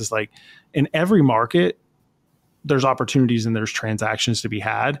 guys, is like in every market, there's opportunities and there's transactions to be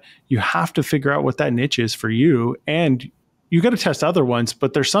had. You have to figure out what that niche is for you, and you got to test other ones.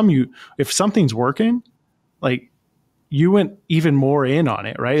 But there's if something's working, like you went even more in on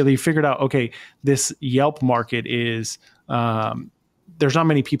it, right? You figured out, okay, this Yelp market is, there's not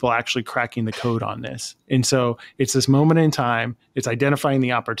many people actually cracking the code on this. And so it's this moment in time, it's identifying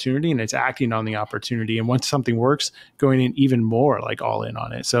the opportunity and it's acting on the opportunity. And once something works, going in even more like all in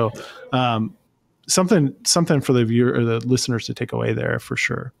on it. So something for the viewer or the listeners to take away there for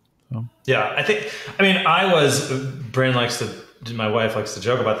sure. So. Yeah, my wife likes to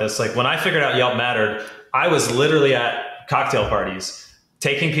joke about this. Like when I figured out Yelp mattered, I was literally at cocktail parties,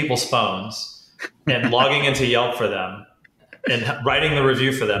 taking people's phones and logging into Yelp for them and writing the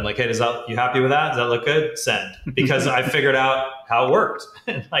review for them. Like, hey, you happy with that? Does that look good? Send. Because I figured out how it worked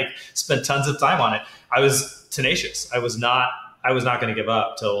and like spent tons of time on it. I was tenacious. I was not going to give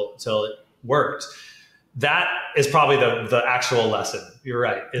up till it worked. That is probably the actual lesson. You're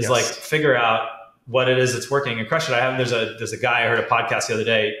right. Is like figure out what it is that's working and crush it. There's a guy I heard a podcast the other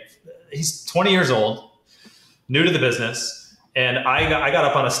day. He's 20 years old, new to the business. And I got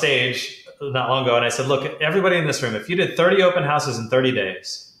up on a stage not long ago and I said, look, everybody in this room, if you did 30 open houses in 30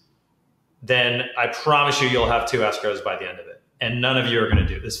 days, then I promise you'll have 2 escrows by the end of it. And none of you are going to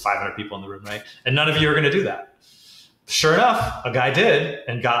do this. 500 people in the room, right? And none of you are going to do that. Sure enough, a guy did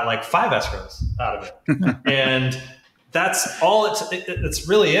and got like 5 escrows out of it. And that's all it's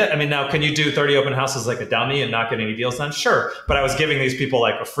really it. I mean, now can you do 30 open houses like a dummy and not get any deals done? Sure. But I was giving these people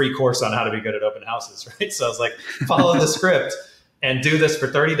like a free course on how to be good at open houses, right? So I was like, follow the script and do this for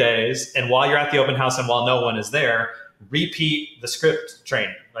 30 days. And while you're at the open house and while no one is there, repeat the script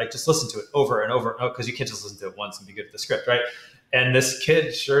training, right? Just listen to it over and over, because you can't just listen to it once and be good at the script, right? And this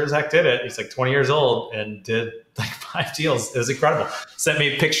kid sure as heck did it. He's like 20 years old and did like 5 deals. It was incredible. Sent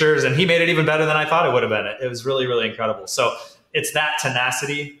me pictures and he made it even better than I thought it would have been. It was really, really incredible. So it's that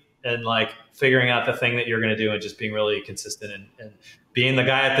tenacity and like figuring out the thing that you're going to do and just being really consistent and being the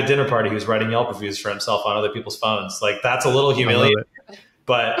guy at the dinner party who's writing Yelp reviews for himself on other people's phones. Like that's a little humiliating,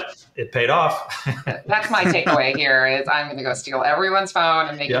 but it paid off. That's my takeaway here is I'm going to go steal everyone's phone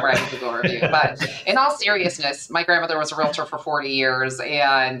and make them write a Google review. But in all seriousness, my grandmother was a realtor for 40 years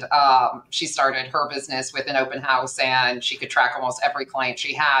and she started her business with an open house and she could track almost every client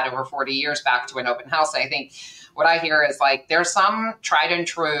she had over 40 years back to an open house. And I think what I hear is like, there's some tried and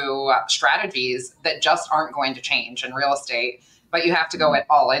true strategies that just aren't going to change in real estate, but you have to go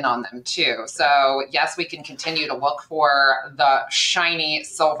all in on them too. So yes, we can continue to look for the shiny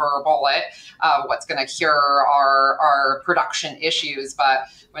silver bullet of what's going to cure our production issues. But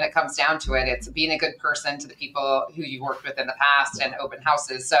when it comes down to it, it's being a good person to the people who you worked with in the past and open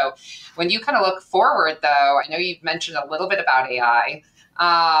houses. So when you kind of look forward though, I know you've mentioned a little bit about AI.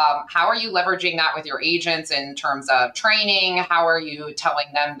 How are you leveraging that with your agents in terms of training? How are you telling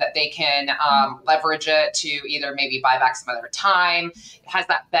them that they can leverage it to either maybe buy back some of their time? Has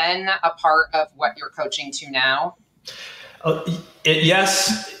that been a part of what you're coaching to now?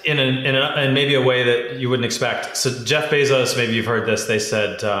 Yes, in maybe a way that you wouldn't expect. So Jeff Bezos, maybe you've heard this. They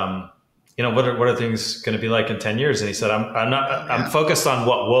said, what are things going to be like in 10 years? And he said, I'm focused on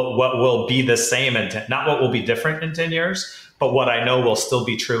what will be the same not what will be different in 10 years. But what I know will still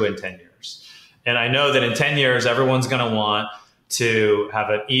be true in 10 years. And I know that in 10 years, everyone's going to want to have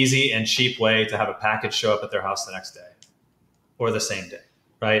an easy and cheap way to have a package show up at their house the next day or the same day,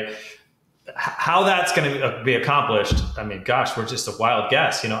 right? How that's going to be accomplished, I mean, gosh, we're just a wild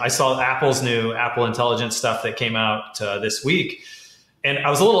guess. I saw Apple's new Apple Intelligence stuff that came out this week. And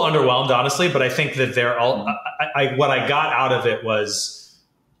I was a little underwhelmed, honestly, but I think that what I got out of it was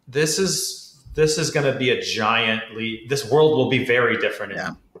this is going to be a giant leap. This world will be very different.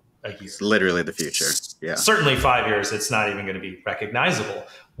 Yeah. It's literally the future. Yeah. Certainly 5 years, it's not even going to be recognizable.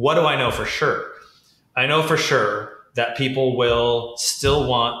 What do I know for sure? I know for sure that people will still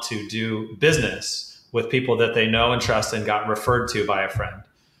want to do business with people that they know and trust and got referred to by a friend.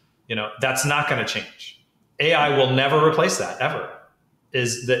 That's not going to change. AI will never replace that ever.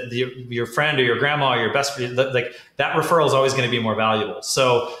 Is that your friend or your grandma or your best friend, like that referral is always going to be more valuable.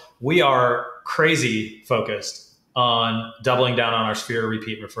 So we are crazy focused on doubling down on our Sphere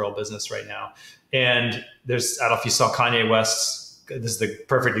repeat referral business right now. And I don't know if you saw Kanye West's, this is the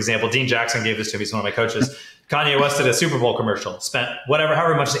perfect example. Dean Jackson gave this to me. He's one of my coaches. Kanye West did a Super Bowl commercial, spent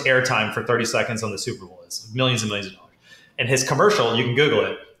however much the airtime for 30 seconds on the Super Bowl is, millions and millions of dollars. And his commercial, you can Google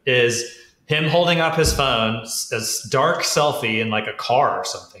it, is him holding up his phone, a dark selfie in like a car or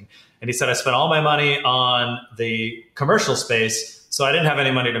something. And he said, I spent all my money on the commercial space, so I didn't have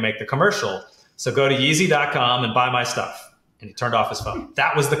any money to make the commercial. So go to Yeezy.com and buy my stuff. And he turned off his phone.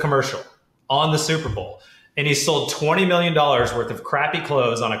 That was the commercial on the Super Bowl. And he sold $20 million worth of crappy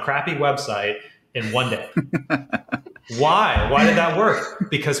clothes on a crappy website in one day. Why? Why did that work?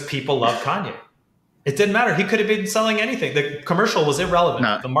 Because people love Kanye. It didn't matter. He could have been selling anything. The commercial was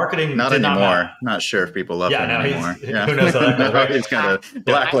irrelevant. The marketing not did anymore. Not matter. Not sure if people love him anymore. Who knows how that goes, right? He's kind of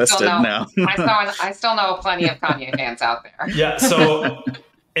blacklisted now. I still know plenty of Kanye fans out there. Yeah. So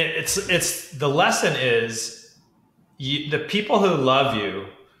it's the lesson is the people who love you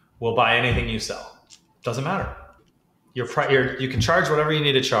will buy anything you sell. Doesn't matter. You can charge whatever you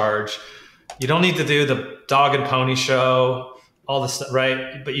need to charge. You don't need to do the dog and pony show, all this stuff,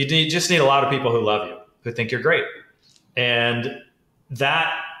 right? But you just need a lot of people who love you, who think you're great. And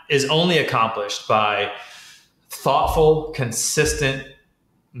that is only accomplished by thoughtful, consistent,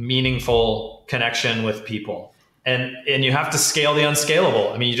 meaningful connection with people. And you have to scale the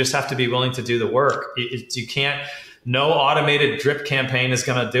unscalable. I mean, you just have to be willing to do the work. You can't, no automated drip campaign is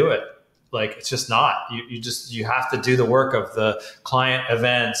going to do it. Like, it's just not. You have to do the work of the client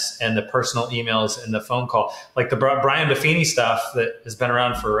events and the personal emails and the phone call. Like the Brian Buffini stuff that has been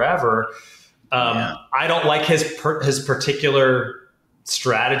around forever. I don't like his particular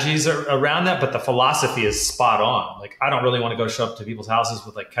strategies around that, but the philosophy is spot on. Like, I don't really want to go show up to people's houses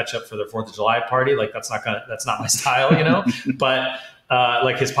with like ketchup for their 4th of July party. Like, that's not my style, you know. But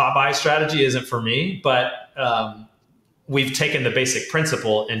like his Popeye strategy isn't for me. But we've taken the basic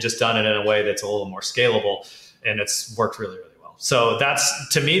principle and just done it in a way that's a little more scalable, and it's worked really, really well. So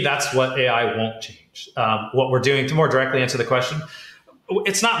to me, that's what AI won't change. What we're doing, to more directly answer the question,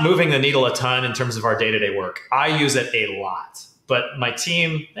 it's not moving the needle a ton in terms of our day-to-day work. I use it a lot, but my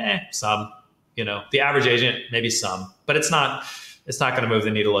team, some, you know, the average agent, maybe some, but it's not going to move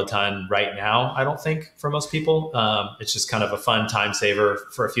the needle a ton right now, I don't think, for most people. It's just kind of a fun time saver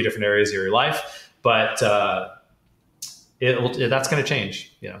for a few different areas of your life, but that's going to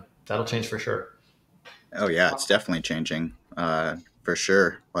change. You know, that'll change for sure. Oh yeah, it's definitely changing. For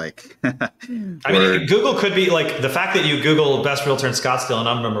sure. Like, I mean, Google could be like, the fact that you Google best realtor in Scottsdale and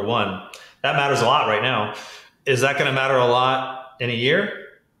I'm number 1, that matters a lot right now. Is that going to matter a lot in a year?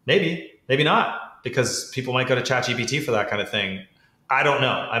 Maybe, maybe not, because people might go to ChatGPT for that kind of thing. I don't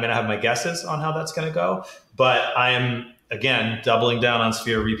know. I mean, I have my guesses on how that's going to go, but I am, again, doubling down on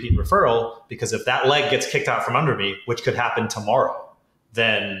Sphere repeat referral, because if that leg gets kicked out from under me, which could happen tomorrow,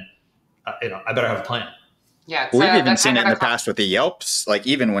 then I better have a plan. Yeah, we've even seen it in the past with the Yelps. Like,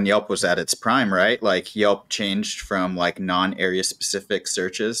 even when Yelp was at its prime, right? Like, Yelp changed from like non-area specific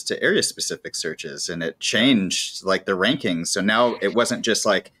searches to area specific searches, and it changed like the rankings. So now it wasn't just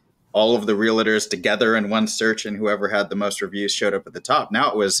like all of the realtors together in one search and whoever had the most reviews showed up at the top.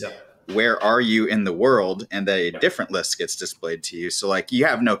 Now it was, where are you in the world? And a different list gets displayed to you. So like, you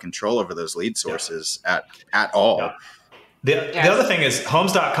have no control over those lead sources at all. Yeah. The other thing is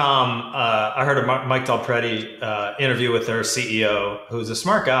Homes.com. I heard a Mike Dalpredi interview with their CEO, who's a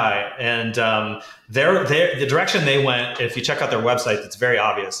smart guy. And the direction they went, if you check out their website, it's very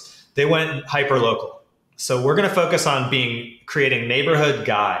obvious. They went hyper local. So we're going to focus on creating neighborhood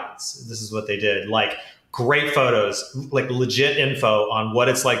guides. This is what they did. Like, great photos, like legit info on what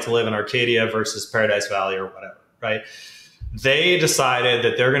it's like to live in Arcadia versus Paradise Valley or whatever, right? They decided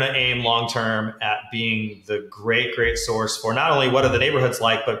that they're going to aim long-term at being the great, great source for not only what are the neighborhoods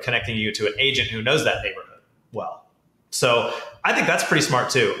like, but connecting you to an agent who knows that neighborhood well. So I think that's pretty smart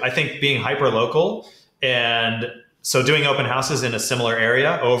too. I think being hyper-local, and so doing open houses in a similar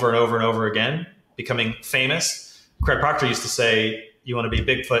area over and over and over again, becoming famous. Craig Proctor used to say, you want to be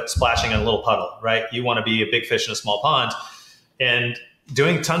Bigfoot splashing in a little puddle, right? You want to be a big fish in a small pond. And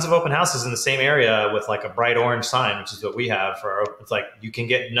doing tons of open houses in the same area with like a bright orange sign, which is what we have it's like, you can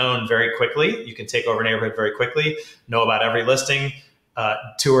get known very quickly. You can take over a neighborhood very quickly, know about every listing,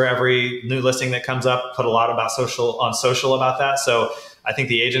 tour every new listing that comes up, put a lot about social about that. So I think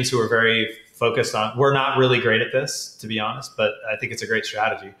the agents who are very focused on, we're not really great at this, to be honest, but I think it's a great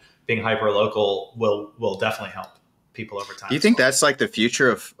strategy. Being hyper local will definitely help people over time. Do you think that's like the future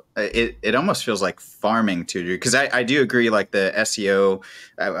of it? It almost feels like farming too, because I do agree. Like the SEO,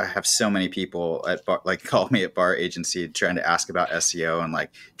 I have so many people at like call me at bar agency trying to ask about SEO and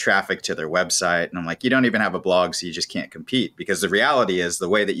like traffic to their website, and I'm like, you don't even have a blog, so you just can't compete. Because the reality is, the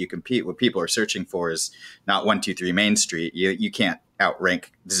way that you compete, what people are searching for is not 123 Main Street. You can't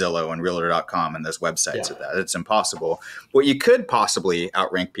outrank Zillow and Realtor.com and those websites of that. It's impossible. What you could possibly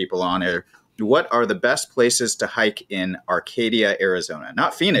outrank people on are, what are the best places to hike in Arcadia, Arizona?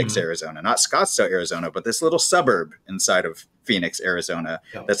 Not Phoenix, Arizona, not Scottsdale, Arizona, but this little suburb inside of Phoenix, Arizona,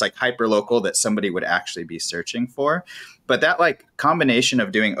 that's like hyper local, that somebody would actually be searching for. But that like combination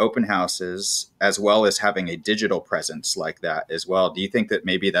of doing open houses as well as having a digital presence like that as well. Do you think that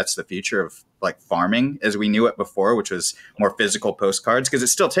maybe that's the future of like farming as we knew it before, which was more physical postcards? Because it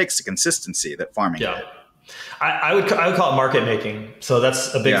still takes the consistency that farming did. I would call it market making. So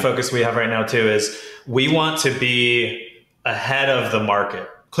that's a big focus we have right now too, is we want to be ahead of the market.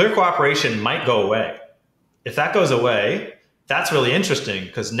 Clear cooperation might go away. If that goes away, that's really interesting,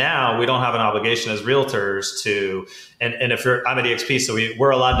 because now we don't have an obligation as realtors to, and if I'm an EXP, so we're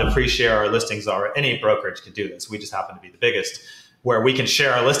allowed to pre-share our listings. Any brokerage can do this. We just happen to be the biggest. where we can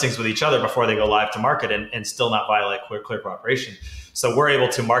share our listings with each other before they go live to market and still not violate clear cooperation. So we're able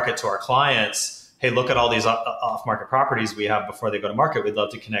to market to our clients, hey, look at all these off-market properties we have before they go to market. We'd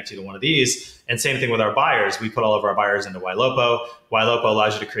love to connect you to one of these. And same thing with our buyers. We put all of our buyers into YLOPO. YLOPO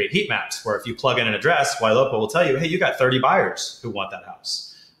allows you to create heat maps where if you plug in an address, YLOPO will tell you, hey, you got 30 buyers who want that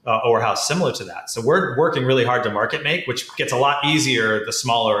house or a house similar to that. So we're working really hard to market make, which gets a lot easier the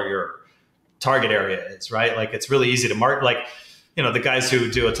smaller your target area is, right? Like it's really easy to market. Like, you know, the guys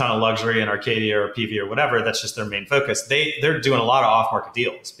who do a ton of luxury in Arcadia or PV or whatever, that's just their main focus. They're doing a lot of off-market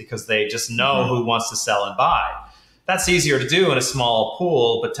deals because they just know who wants to sell and buy. That's easier to do in a small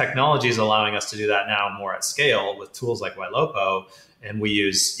pool, but technology is allowing us to do that now more at scale with tools like YLOPO. And we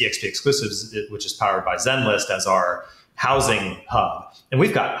use eXp Exclusives, which is powered by ZenList as our housing hub. And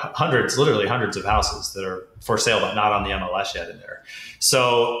we've got literally hundreds of houses that are for sale, but not on the MLS yet in there.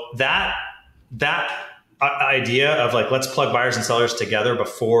 So that idea of like, let's plug buyers and sellers together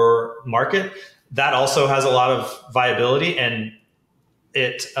before market, that also has a lot of viability, and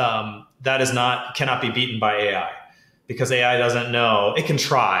it cannot be beaten by AI because AI doesn't know. It can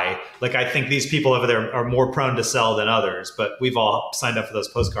try. Like I think these people over there are more prone to sell than others, but we've all signed up for those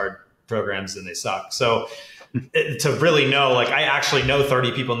postcard programs and they suck. So to really know, like I actually know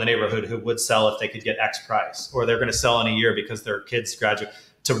 30 people in the neighborhood who would sell if they could get X price, or they're going to sell in a year because their kids graduate.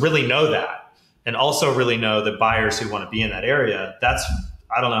 To really know that. And also really know the buyers who want to be in that area.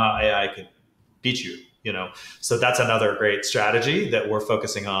 I don't know how AI could beat you, you know? So that's another great strategy that we're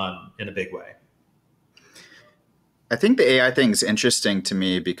focusing on in a big way. I think the AI thing is interesting to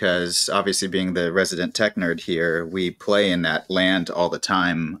me because obviously being the resident tech nerd here, we play in that land all the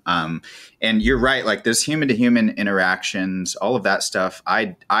time. And you're right, like those human to human interactions, all of that stuff,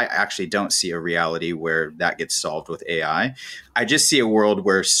 I actually don't see a reality where that gets solved with AI. I just see a world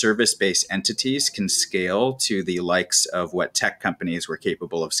where service-based entities can scale to the likes of what tech companies were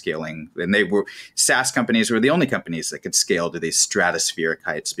capable of scaling. And SaaS companies were the only companies that could scale to these stratospheric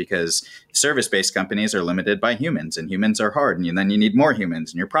heights because service-based companies are limited by humans, and humans are hard. And then you need more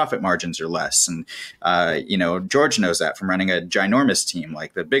humans and your profit margins are less. And, you know, George knows that from running a ginormous team.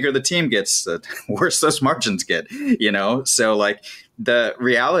 Like the bigger the team gets, the worse those margins get, you know? So like the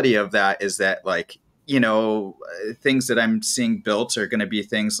reality of that is that like, you know, things that I'm seeing built are going to be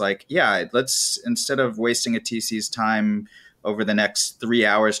things like, yeah, let's, instead of wasting a TC's time over the next 3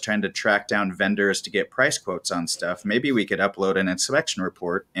 hours trying to track down vendors to get price quotes on stuff, maybe we could upload an inspection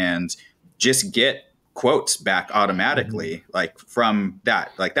report and just get quotes back automatically, like from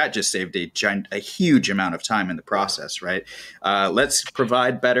that. Like that just saved a huge amount of time in the process, right? Let's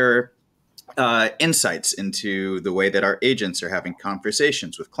provide better insights into the way that our agents are having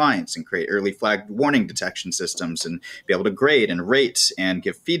conversations with clients and create early flag warning detection systems and be able to grade and rate and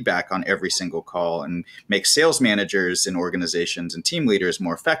give feedback on every single call and make sales managers in organizations and team leaders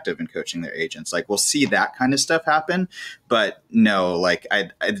more effective in coaching their agents. Like we'll see that kind of stuff happen, but no, like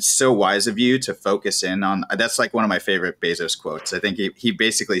it's so wise of you to focus in on, that's like one of my favorite Bezos quotes. I think he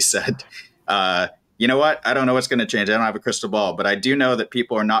basically said, you know what? I don't know what's going to change. I don't have a crystal ball, but I do know that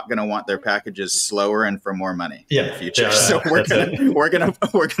people are not going to want their packages slower and for more money in the future. So we're gonna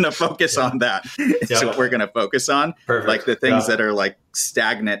focus on that. That's what we're gonna focus on. Perfect. Like the things that are like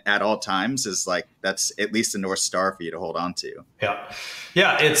stagnant at all times is like that's at least a North Star for you to hold on to.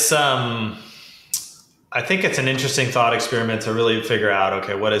 Yeah. It's I think it's an interesting thought experiment to really figure out.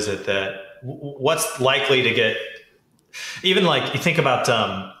 Okay, what is it what's likely to get? Even like you think about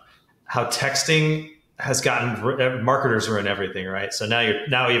how texting has gotten marketers are in everything, right? So now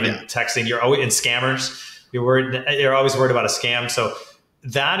texting, you're always in scammers. You're always worried about a scam. So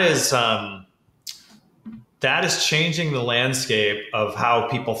that is changing the landscape of how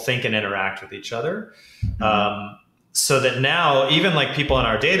people think and interact with each other. So that now even like people in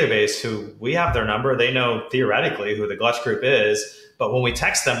our database who we have their number, they know theoretically who the Gluch group is. But when we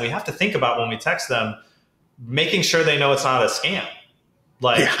text them, we have to think about when we text them, making sure they know it's not a scam.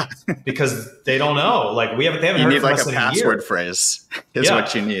 Because they don't know. Like they haven't heard from us in a year. You need like a password phrase is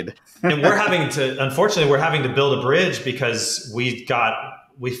what you need. And unfortunately, we're having to build a bridge because we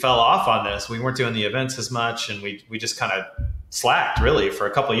fell off on this. We weren't doing the events as much, and we just kind of slacked really for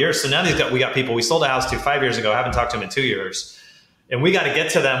a couple of years. So now we got people we sold a house to 5 years ago, haven't talked to them in 2 years, and we got to get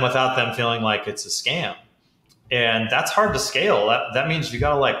to them without them feeling like it's a scam. And that's hard to scale. That means you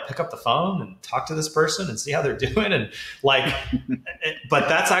got to like pick up the phone and talk to this person and see how they're doing. And like, but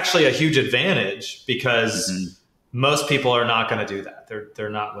that's actually a huge advantage because most people are not going to do that. They're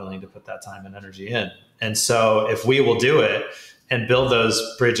not willing to put that time and energy in. And so if we will do it and build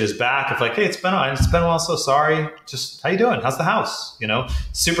those bridges back of like, hey, it's been a while. So sorry. Just how you doing? How's the house? You know,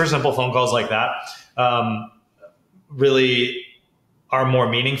 super simple phone calls like that. Really are more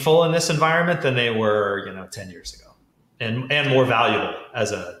meaningful in this environment than they were, 10 years ago, and more valuable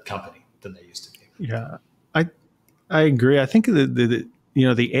as a company than they used to be. Yeah, I agree. I think the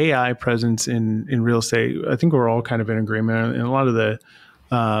AI presence in real estate, I think we're all kind of in agreement. And a lot of the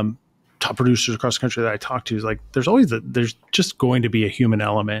top producers across the country that I talk to is like, there's just going to be a human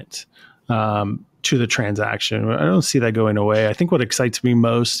element to the transaction. I don't see that going away. I think what excites me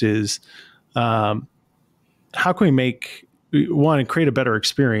most is how can we create a better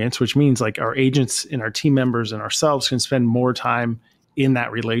experience, which means like our agents and our team members and ourselves can spend more time in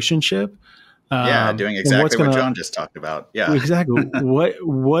that relationship. Doing exactly what John just talked about. Yeah, exactly.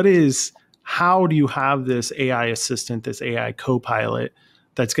 How do you have this AI assistant, this AI co-pilot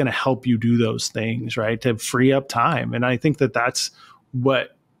that's going to help you do those things, right? To free up time. And I think that's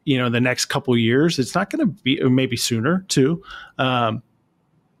what, the next couple of years, it's not going to be, or maybe sooner too.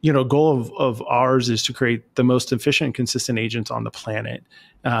 Goal of ours is to create the most efficient and consistent agents on the planet,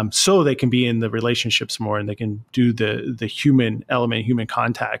 so they can be in the relationships more and they can do the human element, human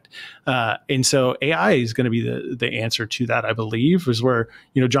contact. And so AI is going to be the answer to that, I believe, is where,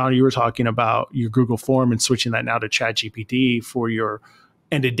 John, you were talking about your Google form and switching that now to ChatGPT for your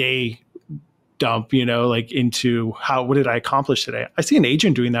end of day dump, like into what did I accomplish today? I see an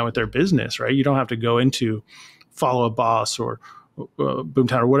agent doing that with their business, right? You don't have to go into Follow Up Boss or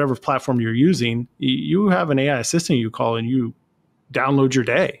Boomtown or whatever platform you're using. You have an AI assistant you call and you download your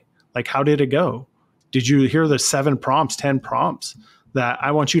day. Like, how did it go? Did you hear the 10 prompts that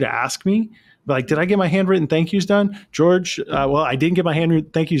I want you to ask me? Like, did I get my handwritten thank yous done? George, well, I didn't get my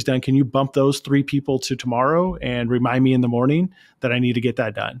handwritten thank yous done. Can you bump those 3 people to tomorrow and remind me in the morning that I need to get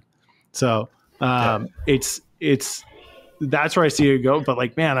that done? So it's that's where I see it go. But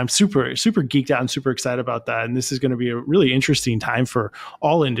like, man, I'm super, super geeked out and super excited about that. And this is going to be a really interesting time for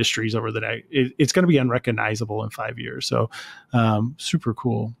all industries over the next. It's going to be unrecognizable in 5 years. So super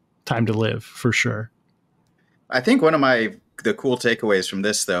cool time to live for sure. I think one of the cool takeaways from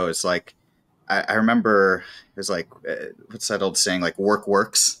this though is like, I remember it was like, what's that old saying? Like, work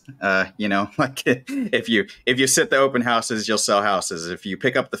works, like if you sit the open houses, you'll sell houses. If you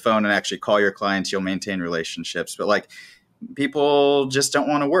pick up the phone and actually call your clients, you'll maintain relationships. But like, people just don't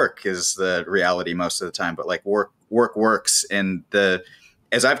want to work is the reality most of the time. But like work works. And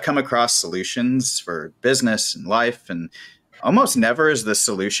as I've come across solutions for business and life, and almost never is the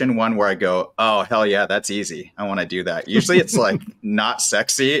solution one where I go, oh, hell yeah, that's easy. I want to do that. Usually it's like not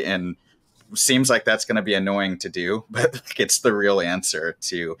sexy and seems like that's going to be annoying to do, but like, it's the real answer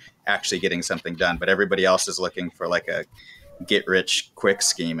to actually getting something done. But everybody else is looking for like a get rich quick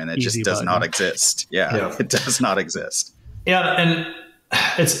scheme, and it Easy just does button. not exist. Yeah, it does not exist. Yeah, and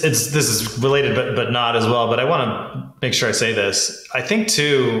this is related, but not as well. But I want to make sure I say this. I think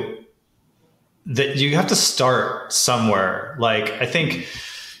too that you have to start somewhere. Like, I think,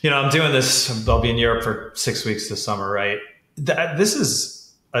 I'm doing this. I'll be in Europe for 6 weeks this summer, right? This is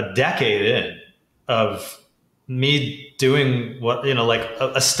a decade in of me doing what, like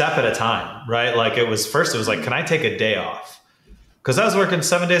a step at a time, right? Like it was like, can I take a day off? Because I was working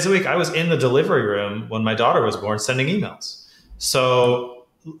 7 days a week. I was in the delivery room when my daughter was born sending emails. So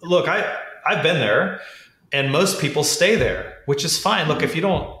look, I've been there, and most people stay there, which is fine. Look, if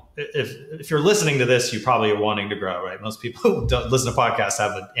you're listening to this, you probably are wanting to grow, right? Most people who don't listen to podcasts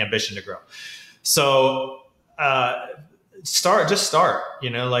have an ambition to grow. So, start,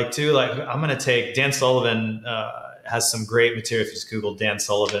 I'm going to take Dan Sullivan, has some great material. If you just Google Dan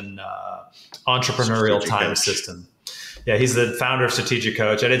Sullivan, entrepreneurial time system. Yeah. He's the founder of Strategic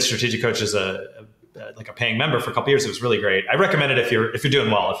Coach. I did Strategic Coach as a paying member for a couple of years. It was really great. I recommend it if you're doing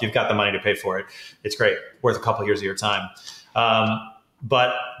well, if you've got the money to pay for it. It's great. Worth a couple of years of your time.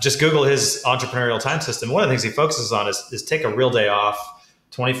 But just Google his entrepreneurial time system. One of the things he focuses on is take a real day off,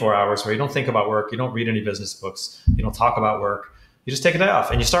 24 hours, where you don't think about work. You don't read any business books. You don't talk about work. You just take a day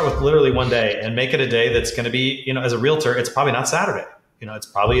off, and you start with literally one day and make it a day that's going to be, as a realtor, it's probably not Saturday. It's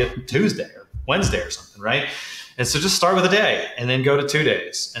probably a Tuesday or Wednesday or something, right? And so just start with a day and then go to 2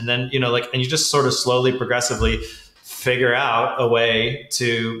 days. And then, and you just sort of slowly, progressively figure out a way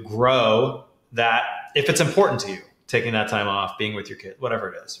to grow that if it's important to you, taking that time off, being with your kid, whatever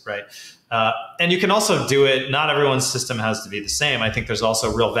it is, right? And you can also do it. Not everyone's system has to be the same. I think there's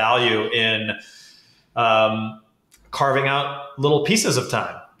also real value in carving out little pieces of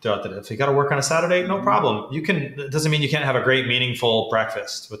time throughout the day. If you got to work on a Saturday, no problem. It doesn't mean you can't have a great, meaningful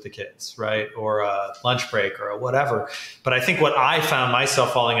breakfast with the kids, right? Or a lunch break or whatever. But I think what I found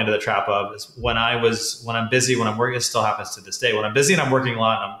myself falling into the trap of is when I'm busy, when I'm working, it still happens to this day. When I'm busy and I'm working a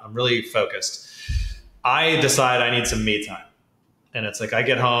lot, and I'm really focused, I decide I need some me time. And it's like, I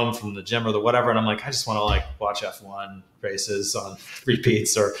get home from the gym or the whatever, and I'm like, I just want to like watch F1 races on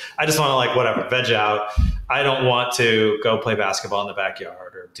repeats, or I just want to like whatever, veg out. I don't want to go play basketball in the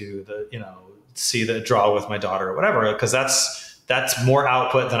backyard or do the, see the draw with my daughter or whatever, because that's more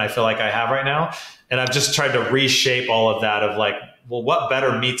output than I feel like I have right now. And I've just tried to reshape all of that of like, well, what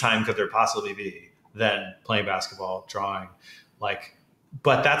better me time could there possibly be than playing basketball, drawing, like,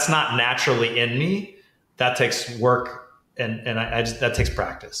 but that's not naturally in me. That takes work. And I just, that takes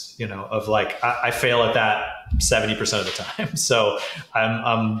practice, of like, I fail at that 70% of the time. So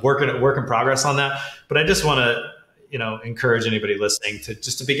I'm work in progress on that, but I just want to, encourage anybody listening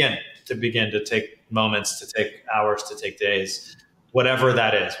to begin to take moments, to take hours, to take days, whatever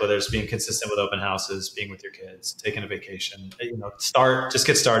that is, whether it's being consistent with open houses, being with your kids, taking a vacation, just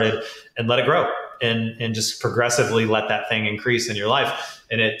get started and let it grow and just progressively let that thing increase in your life.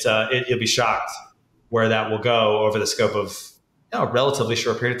 And you'll be shocked where that will go over the scope of a relatively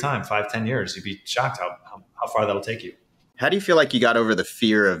short period of time, 5-10 years. You'd be shocked how far that'll take you. How do you feel like you got over the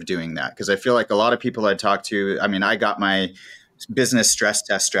fear of doing that? Because I feel like a lot of people I talk to, I mean, I got my business stress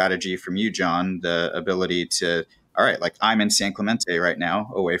test strategy from you, John, the ability to, all right, like I'm in San Clemente right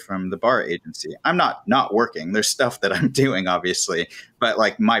now, away from the bar agency. I'm not working. There's stuff that I'm doing, obviously, but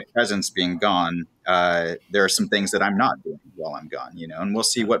like my presence being gone, there are some things that I'm not doing while I'm gone, and we'll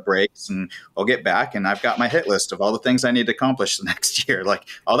see what breaks, and I'll get back. And I've got my hit list of all the things I need to accomplish the next year. Like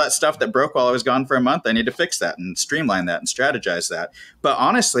all that stuff that broke while I was gone for a month, I need to fix that and streamline that and strategize that. But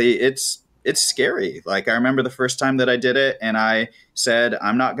honestly, it's scary. Like I remember the first time that I did it and I said,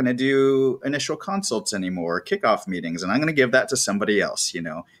 I'm not going to do initial consults anymore, kickoff meetings, and I'm going to give that to somebody else,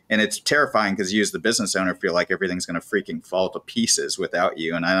 and it's terrifying because you as the business owner feel like everything's going to freaking fall to pieces without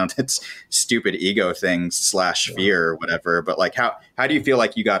you. And I don't, it's stupid ego things / fear or whatever, but like, how do you feel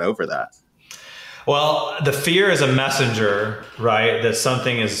like you got over that? Well, the fear is a messenger, right? That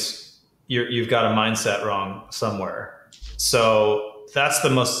something is, you've got a mindset wrong somewhere. So that's the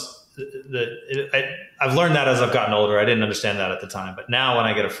most, I've learned that as I've gotten older. I didn't understand that at the time, but now when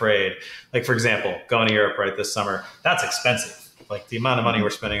I get afraid, like for example, going to Europe right this summer, that's expensive. Like the amount of money we're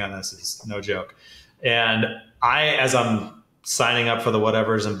spending on this is no joke. And as I'm signing up for the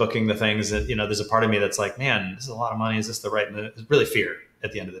whatevers and booking the things, and there's a part of me that's like, man, this is a lot of money. Is this the right move? It's really fear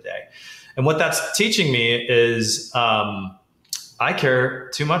at the end of the day. And what that's teaching me is I care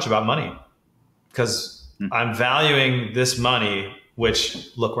too much about money because I'm valuing this money.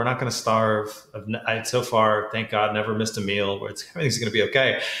 Which, look, we're not going to starve. So far, thank God, never missed a meal. Everything's going to be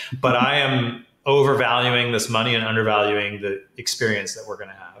okay. But I am overvaluing this money and undervaluing the experience that we're going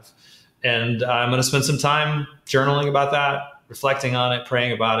to have. And I'm going to spend some time journaling about that, reflecting on it,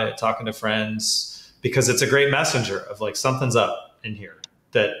 praying about it, talking to friends, because it's a great messenger of like something's up in here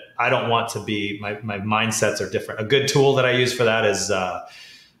that I don't want to be. My mindsets are different. A good tool that I use for that is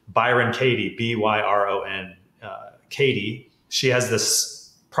Byron Katie, Byron Katie. She has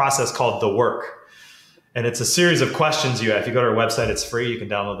this process called The Work. And it's a series of questions you have. If you go to her website, it's free. You can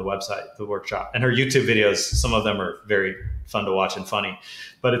download the website, the workshop. And her YouTube videos, some of them are very fun to watch and funny.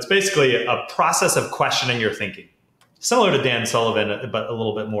 But it's basically a process of questioning your thinking. Similar to Dan Sullivan, but a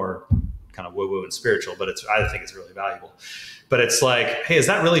little bit more kind of woo-woo and spiritual. But I think it's really valuable. But it's like, hey, is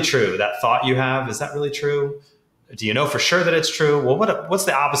that really true? That thought you have, is that really true? Do you know for sure that it's true? Well, what's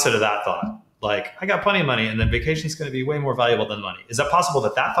the opposite of that thought? Like, I got plenty of money and then vacation's going to be way more valuable than money. Is that possible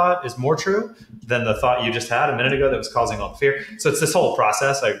that thought is more true than the thought you just had a minute ago that was causing all the fear? So it's this whole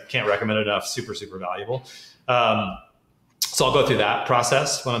process. I can't recommend it enough. Super, super valuable. So I'll go through that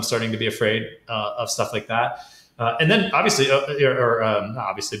process when I'm starting to be afraid of stuff like that. And then obviously, not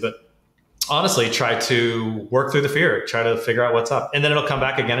obviously, but honestly, try to work through the fear, try to figure out what's up. And then it'll come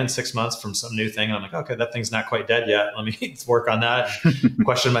back again in 6 months from some new thing. And I'm like, okay, that thing's not quite dead yet. Let me work on that, and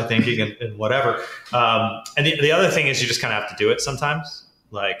question my thinking and whatever. And the other thing is you just kind of have to do it sometimes.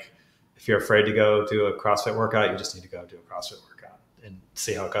 Like if you're afraid to go do a CrossFit workout, you just need to go do a CrossFit workout and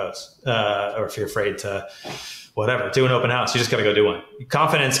see how it goes. Or if you're afraid to do an open house, you just got to go do one.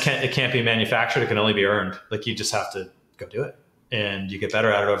 Confidence can't be manufactured. It can only be earned. Like you just have to go do it and you get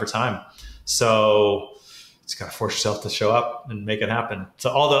better at it over time. So just got to force yourself to show up and make it happen.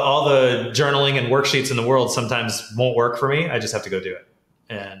 So all the journaling and worksheets in the world sometimes won't work for me. I just have to go do it.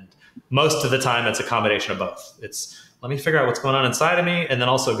 And most of the time it's a combination of both. It's let me figure out what's going on inside of me and then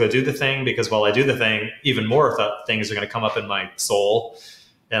also go do the thing, because while I do the thing, even more things are going to come up in my soul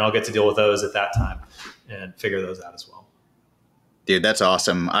and I'll get to deal with those at that time and figure those out as well. Dude, that's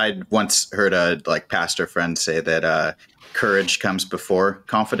awesome. I once heard a pastor friend say that courage comes before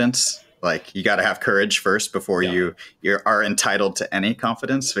confidence. Like you got to have courage first before you are entitled to any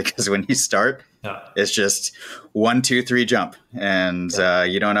confidence, because when you start, it's just 1, 2, 3 jump, and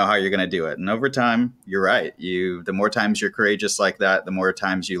you don't know how you're going to do it. And over time, you're right. The more times you're courageous like that, the more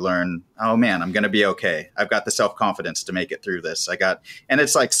times you learn, oh man, I'm going to be okay. I've got the self-confidence to make it through this. And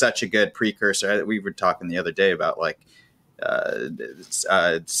it's like such a good precursor. We were talking the other day about like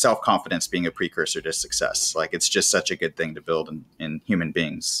self-confidence being a precursor to success. Like it's just such a good thing to build in human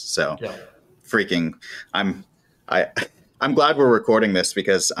beings. So I'm glad we're recording this,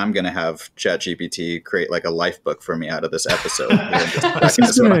 because I'm going to have ChatGPT create like a life book for me out of this episode. This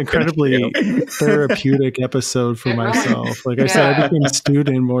has been an incredibly therapeutic episode for myself. Like I said, I became a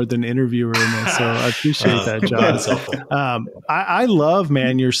student more than interviewer in this, so I appreciate that, John. I love,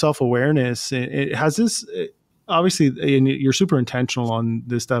 man, your self-awareness. It has this, obviously, and you're super intentional on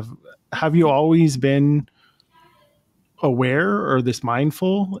this stuff. Have you always been aware or this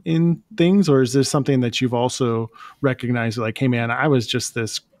mindful in things, or is this something that you've also recognized, like, hey man, I was just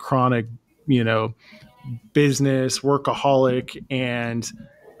this chronic, business workaholic and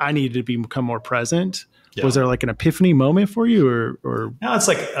I needed to become more present? Was there like an epiphany moment for you, or no? It's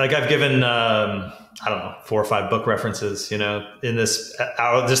like I've given I don't know, 4 or 5 book references, in this,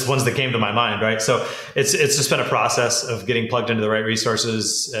 just ones that came to my mind, right? So it's just been a process of getting plugged into the right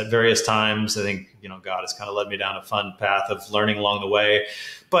resources at various times. I think, God has kind of led me down a fun path of learning along the way.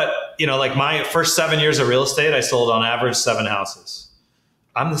 But, like my first 7 years of real estate, I sold on average 7 houses.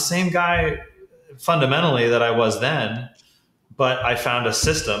 I'm the same guy fundamentally that I was then, but I found a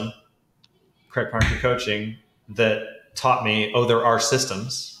system, Craig Parker Coaching, that taught me, there are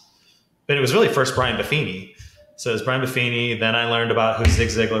systems. But it was really first Brian Buffini. So it was Brian Buffini. Then I learned about who Zig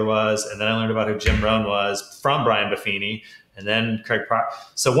Ziglar was. And then I learned about who Jim Rohn was from Brian Buffini. And then Craig Parker.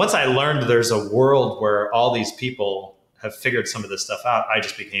 So once I learned there's a world where all these people have figured some of this stuff out, I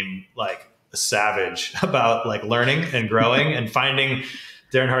just became like a savage about like learning and growing and finding.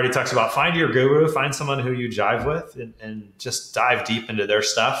 Darren Hardy talks about find your guru, find someone who you jive with, and just dive deep into their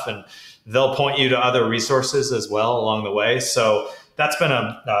stuff. And they'll point you to other resources as well along the way. So that's been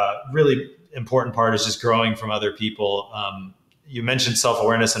a really important part, is just growing from other people. You mentioned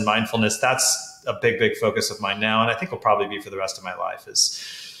self-awareness and mindfulness. That's a big, big focus of mine now. And I think will probably be for the rest of my life,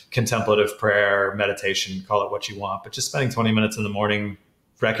 is contemplative prayer, meditation, call it what you want, but just spending 20 minutes in the morning,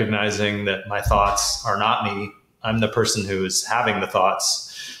 recognizing that my thoughts are not me. I'm the person who is having the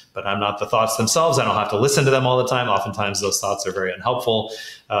thoughts, but I'm not the thoughts themselves. I don't have to listen to them all the time. Oftentimes those thoughts are very unhelpful.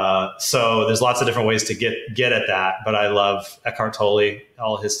 So there's lots of different ways to get at that. But I love Eckhart Tolle.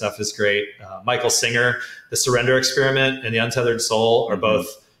 All his stuff is great. Michael Singer, The Surrender Experiment and The Untethered Soul are both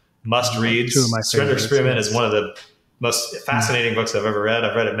must reads. Surrender Experiment is one of the most fascinating books I've ever read.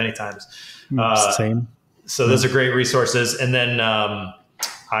 I've read it many times. Same. So those are great resources. And then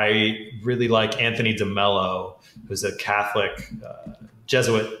I really like Anthony DeMello, who's a Catholic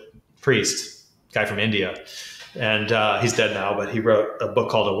Jesuit priest, guy from India. And he's dead now, but he wrote a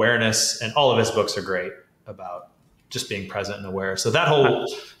book called Awareness, and all of his books are great about just being present and aware. So that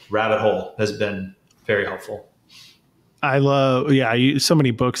whole rabbit hole has been very helpful. I love, so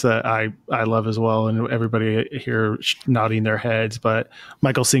many books that I love as well. And everybody here nodding their heads, but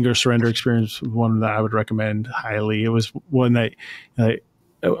Michael Singer's Surrender Experience, one that I would recommend highly. It was one that,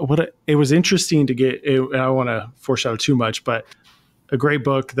 it was interesting to get, I don't want to foreshadow too much, but a great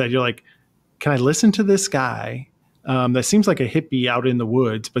book that you're like, can I listen to this guy that seems like a hippie out in the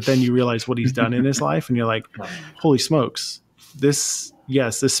woods, but then you realize what he's done in his life and you're like, holy smokes, this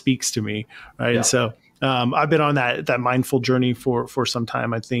speaks to me. Right. Yeah. And so I've been on that mindful journey for some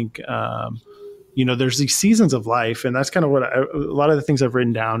time. I think, there's these seasons of life, and that's kind of what a lot of the things I've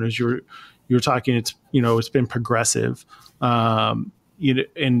written down is you're talking, it's been progressive. And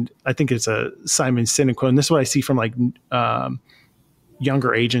I think it's a Simon Sinek quote, and this is what I see from like,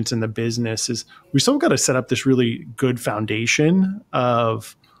 younger agents in the business is we still got to set up this really good foundation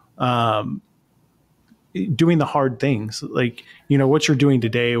of doing the hard things. Like, what you're doing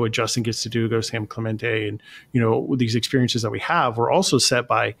today, what Justin gets to do, go Sam Clemente, and, these experiences that we have were also set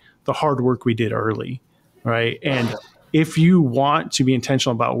by the hard work we did early. Right. And if you want to be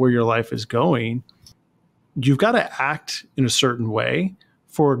intentional about where your life is going, you've got to act in a certain way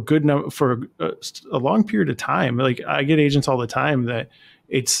for a long period of time. Like I get agents all the time that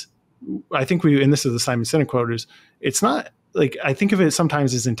I think and this is the Simon Sinek quote, is it's not like, I think of it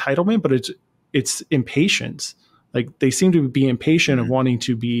sometimes as entitlement, but it's impatience. Like they seem to be impatient of wanting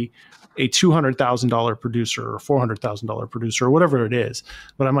to be a $200,000 producer or $400,000 producer or whatever it is.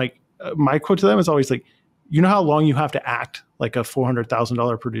 But I'm like, my quote to them is always like, you know how long you have to act like a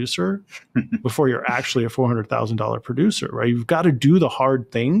 $400,000 producer before you're actually a $400,000 producer, right? You've got to do the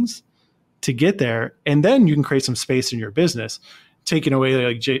hard things to get there. And then you can create some space in your business, taking away,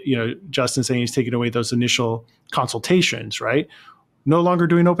 like, Justin saying he's taking away those initial consultations, right? No longer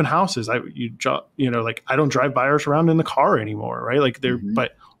doing open houses. I don't drive buyers around in the car anymore, right? Like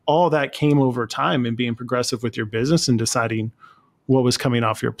but all that came over time and being progressive with your business and deciding what was coming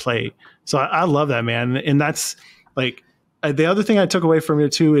off your plate. So I love that, man. And that's like, the other thing I took away from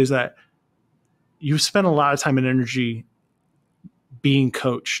it too, is that you spent a lot of time and energy being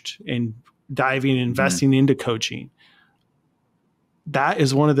coached and diving and investing into coaching. That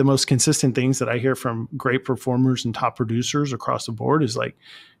is one of the most consistent things that I hear from great performers and top producers across the board, is like,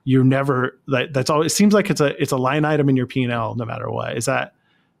 you're never, that's all. It seems like it's a line item in your P&L no matter what. Is that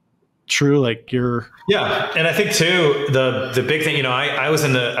true? Like, Yeah. And I think too, the big thing, I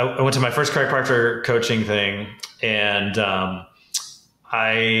went to my first chiropractor coaching thing, and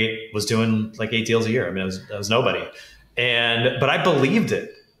I was doing like 8 deals a year. I mean, I was nobody. But I believed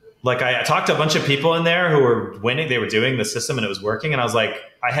it. Like, I talked to a bunch of people in there who were winning. They were doing the system and it was working. And I was like,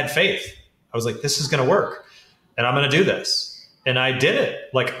 I had faith. I was like, this is going to work and I'm going to do this. And I did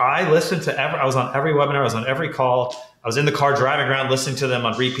it. Like, I listened to I was on every webinar. I was on every call. I was in the car driving around, listening to them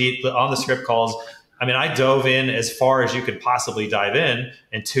on repeat on the script calls. I mean, I dove in as far as you could possibly dive in.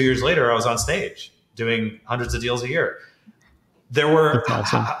 And 2 years later, I was on stage doing hundreds of deals a year. There were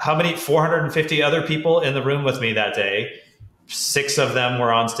how many? 450 other people in the room with me that day. 6 of them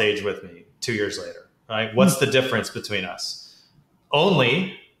were on stage with me 2 years later. Right? What's the difference between us?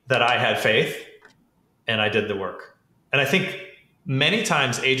 Only that I had faith and I did the work. And I think many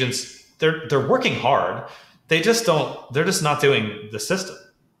times agents, they're working hard. They're just not doing the system,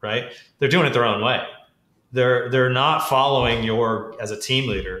 right? They're doing it their own way. They're not following as a team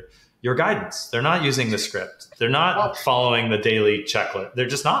leader, your guidance. They're not using the script. They're not following the daily checklist. They're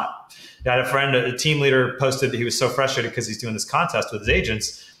just not. I had a friend, a team leader, posted that he was so frustrated because he's doing this contest with his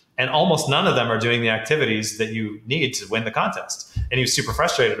agents, and almost none of them are doing the activities that you need to win the contest. And he was super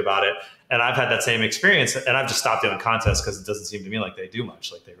frustrated about it. And I've had that same experience, and I've just stopped doing contests because it doesn't seem to me like they do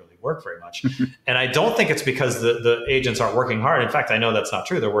much, like they really work very much. And I don't think it's because the agents aren't working hard. In fact, I know that's not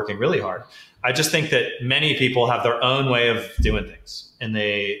true. They're working really hard. I just think that many people have their own way of doing things, and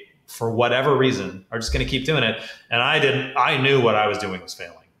they, for whatever reason, are just going to keep doing it. And I knew what I was doing was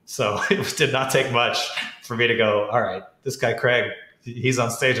failing. So it did not take much for me to go, all right, this guy, Craig, he's on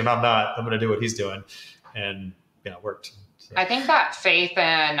stage and I'm not. I'm going to do what he's doing. And it worked. So. I think that faith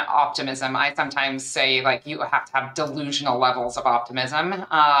and optimism, I sometimes say, like, you have to have delusional levels of optimism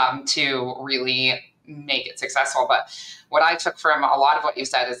to really make it successful. But what I took from a lot of what you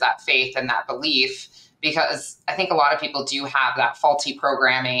said is that faith and that belief, because I think a lot of people do have that faulty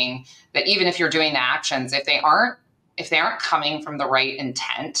programming that even if you're doing the actions, if they aren't coming from the right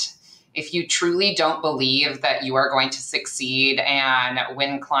intent, if you truly don't believe that you are going to succeed and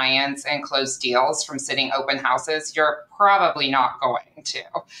win clients and close deals from sitting open houses, you're probably not going to.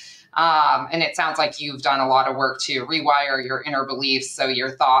 And it sounds like you've done a lot of work to rewire your inner beliefs so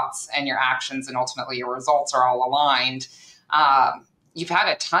your thoughts and your actions and ultimately your results are all aligned. You've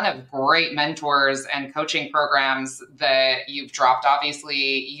had a ton of great mentors and coaching programs that you've dropped. Obviously,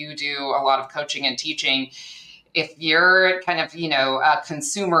 you do a lot of coaching and teaching. If you're kind of, a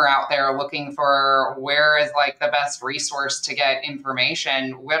consumer out there looking for where is like the best resource to get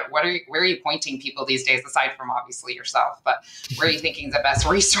information, where are you pointing people these days, aside from obviously yourself, but where are you thinking the best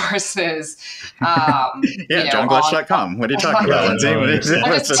resources? JohnGluch.com. What are you talking about, Lindsay? I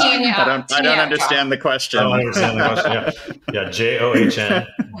don't understand the question. I don't understand the question. Yeah.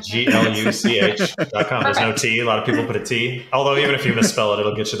 JohnGluch.com. There's no T. A lot of people put a T. Although even if you misspell it,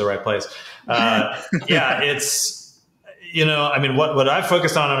 it'll get you the right place. It's, what I've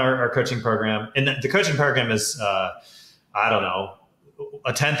focused on our coaching program, and the coaching program is, a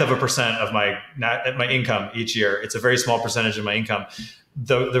 0.1% of my income each year. It's a very small percentage of my income.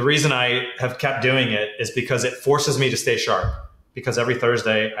 The reason I have kept doing it is because it forces me to stay sharp, because every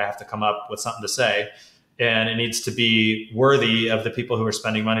Thursday I have to come up with something to say, and it needs to be worthy of the people who are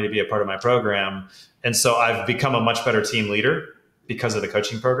spending money to be a part of my program. And so I've become a much better team leader because of the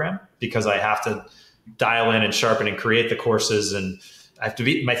coaching program, because I have to dial in and sharpen and create the courses, and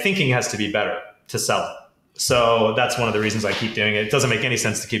my thinking has to be better to sell it. So that's one of the reasons I keep doing it. It doesn't make any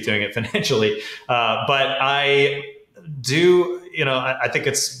sense to keep doing it financially, but I do, I think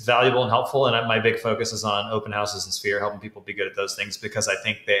it's valuable and helpful. And my big focus is on open houses and Sphere, helping people be good at those things, because I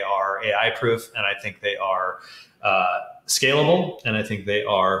think they are AI proof, and I think they are scalable, and I think they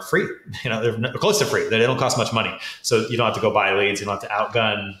are free. They're close to free. They don't cost much money. So you don't have to go buy leads. You don't have to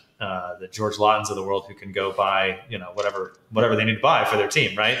outgun the George Laughtons of the world, who can go buy, whatever they need to buy for their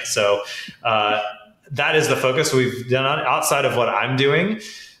team. Right. So that is the focus we've done on. Outside of what I'm doing,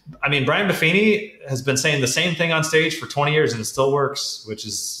 I mean, Brian Buffini has been saying the same thing on stage for 20 years and it still works, which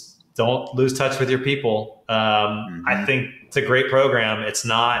is don't lose touch with your people. I think it's a great program. It's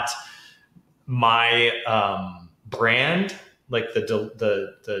not my brand. Like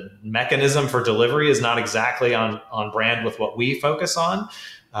the mechanism for delivery is not exactly on brand with what we focus on,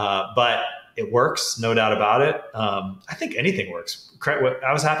 but it works, no doubt about it. I think anything works.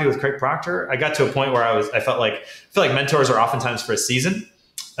 I was happy with Craig Proctor. I got to a point where I feel like mentors are oftentimes for a season,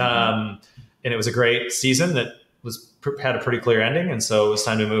 and it was a great season that had a pretty clear ending, and so it was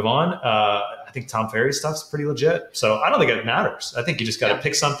time to move on. I think Tom Ferry's stuff's pretty legit, so I don't think it matters. I think you just got to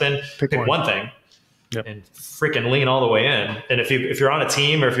pick something, pick one thing. Yep. And freaking lean all the way in. And if you're on a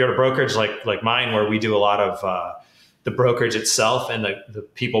team or if you're at a brokerage like mine, where we do a lot of the brokerage itself and the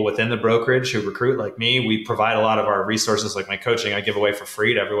people within the brokerage who recruit like me, we provide a lot of our resources, like my coaching, I give away for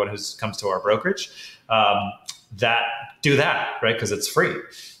free to everyone who comes to our brokerage. Do that, right? Because it's free,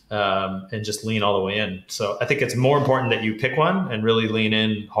 and just lean all the way in. So I think it's more important that you pick one and really lean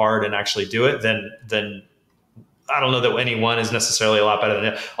in hard and actually do it than I don't know that any one is necessarily a lot better than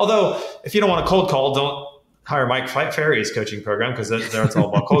it. Although, if you don't want a cold call, don't hire Mike Ferry's coaching program, because there it's all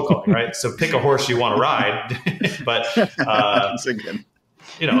about cold calling, right? So pick a horse you want to ride. But, other than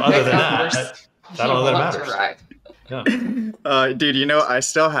that, I don't know that it matters. Yeah. Dude, I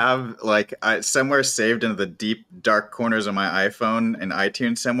still have somewhere saved into the deep dark corners of my iPhone and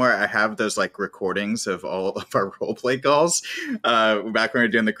iTunes somewhere, I have those recordings of all of our role play calls back when we were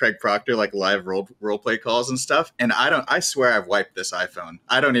doing the Craig Proctor live role play calls and stuff. And I swear I've wiped this iPhone.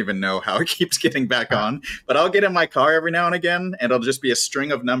 I don't even know how it keeps getting back on, but I'll get in my car every now and again and it'll just be a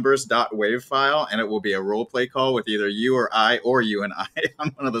string of numbers .wav file, and it will be a role play call with either you or I or you and I on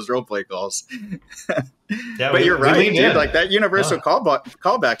one of those role play calls. Yeah, but you're right, dude. That universal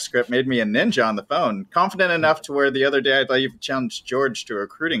callback script made me a ninja on the phone. Confident enough to where the other day I thought you challenged George to a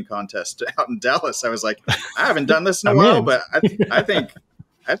recruiting contest out in Dallas. I was like, I haven't done this in a while, but I think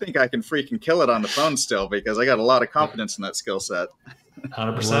I can freaking kill it on the phone still, because I got a lot of confidence in that skill set.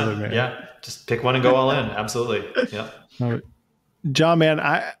 100%. Yeah, just pick one and go all in. Absolutely. Yeah. John, man,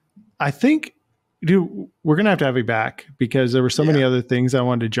 I think. Dude, we're going to have you back, because there were so many other things I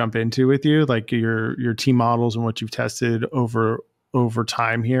wanted to jump into with you, like your team models and what you've tested over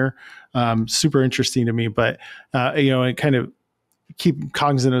time here. Super interesting to me, but, and kind of keep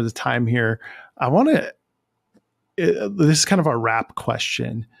cognizant of the time here. I want to, this is kind of a wrap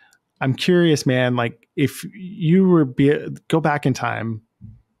question. I'm curious, man, if you were go back in time,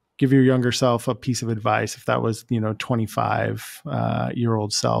 give your younger self a piece of advice, if that was, 25 year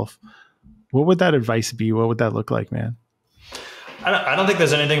old self, what would that advice be? What would that look like, man? I don't think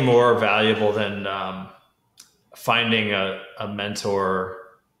there's anything more valuable than finding a mentor,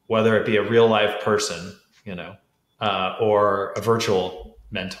 whether it be a real life person, or a virtual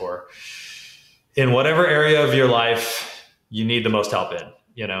mentor, in whatever area of your life you need the most help in,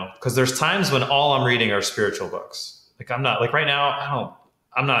 because there's times when all I'm reading are spiritual books. I'm not right now.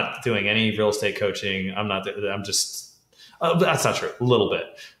 I'm not doing any real estate coaching. I'm just. That's not true. A little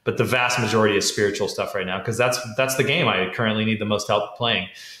bit, but the vast majority is spiritual stuff right now, because that's the game I currently need the most help playing.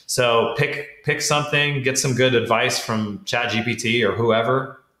 So pick something, get some good advice from ChatGPT or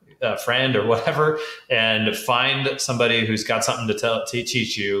whoever, a friend or whatever, and find somebody who's got something to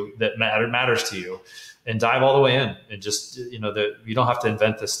teach you that matters to you, and dive all the way in. And just you don't have to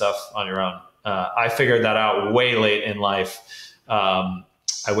invent this stuff on your own. I figured that out way late in life. I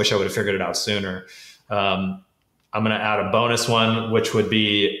wish I would have figured it out sooner. I'm going to add a bonus one, which would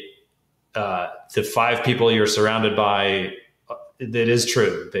be the 5 people you're surrounded by. It is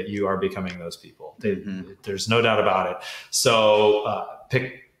true that you are becoming those people. There's no doubt about it. So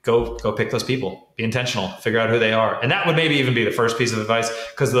go pick those people. Be intentional. Figure out who they are. And that would maybe even be the first piece of advice,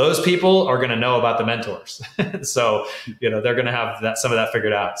 because those people are going to know about the mentors. So they're going to have some of that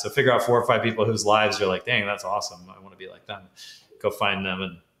figured out. So figure out 4 or 5 people whose lives you're like, dang, that's awesome. I want to be like them. Go find them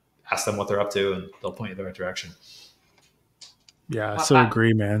and ask them what they're up to, and they'll point you in the right direction. Yeah, so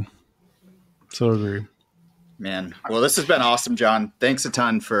agree, man. So agree. Man, well, this has been awesome, John. Thanks a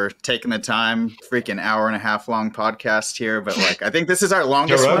ton for taking the time. Freaking hour and a half long podcast here, but I think this is our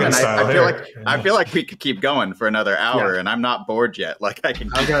longest one, and I feel like we could keep going for another hour, and I'm not bored yet. I can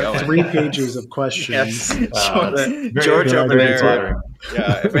keep going. 3 pages of questions. Yes. George over there.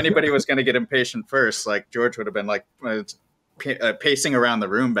 Yeah, if anybody was going to get impatient first, George would have been pacing around the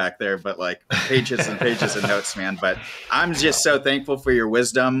room back there, but pages and pages of notes, man. But I'm just so thankful for your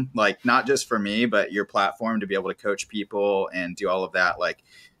wisdom, not just for me, but your platform to be able to coach people and do all of that.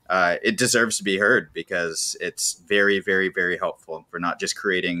 It deserves to be heard, because it's very, very, very helpful for not just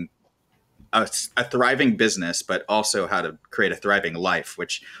creating a thriving business, but also how to create a thriving life,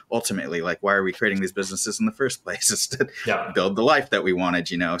 which ultimately, like, why are we creating these businesses in the first place? Is to build the life that we wanted,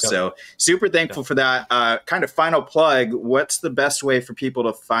 So super thankful for that. Kind of final plug, what's the best way for people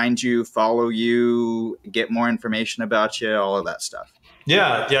to find you, follow you, get more information about you, all of that stuff?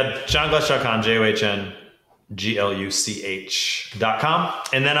 Yeah. JohnGluch.com, JohnGluch.com.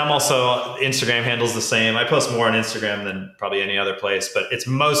 And then I'm also, Instagram handle's the same. I post more on Instagram than probably any other place, but it's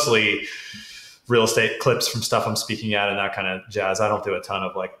mostly real estate clips from stuff I'm speaking at and that kind of jazz. I don't do a ton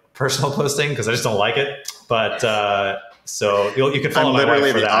of like personal posting because I just don't like it. But so you can follow I'm literally my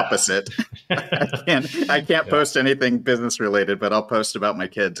wife for the that. opposite. I can't post anything business related, but I'll post about my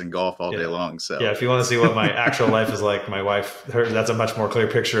kids and golf all day long. So yeah, if you want to see what my actual life is like, my wife, that's a much more clear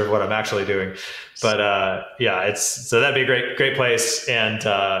picture of what I'm actually doing. But so that'd be a great place. And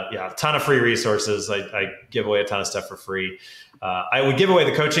a ton of free resources. I give away a ton of stuff for free. I would give away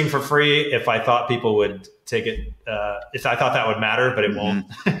the coaching for free if I thought people would take it, if I thought that would matter, but it won't,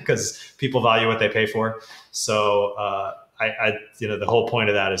 because people value what they pay for. So the whole point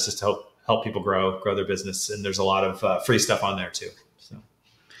of that is just to help people grow their business. And there's a lot of free stuff on there too. So.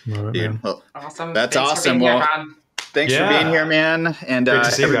 Well, awesome. That's Thanks awesome. Thanks for being here, man. And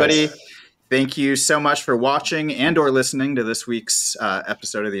everybody, thank you so much for watching and or listening to this week's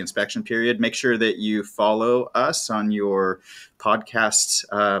episode of The Inspection Period. Make sure that you follow us on your podcast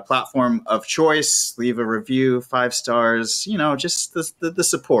platform of choice. Leave a review, 5 stars, just the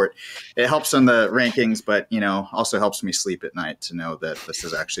support. It helps on the rankings, but, also helps me sleep at night to know that this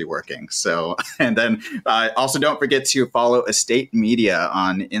is actually working. So, and then also don't forget to follow Estate Media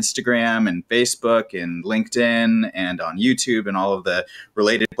on Instagram and Facebook and LinkedIn and on YouTube and all of the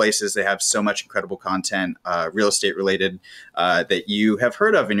related places. They have so much incredible content, real estate related, that you have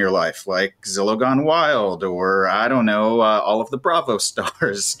heard of in your life, like Zillow Gone Wild, or I don't know, all of the Bravo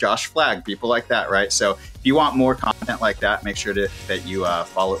stars, Josh Flagg, people like that, right? So if you want more content like that, make sure that you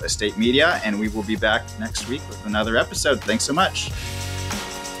follow Estate Media, and we will be back next week with another episode. Thanks so much.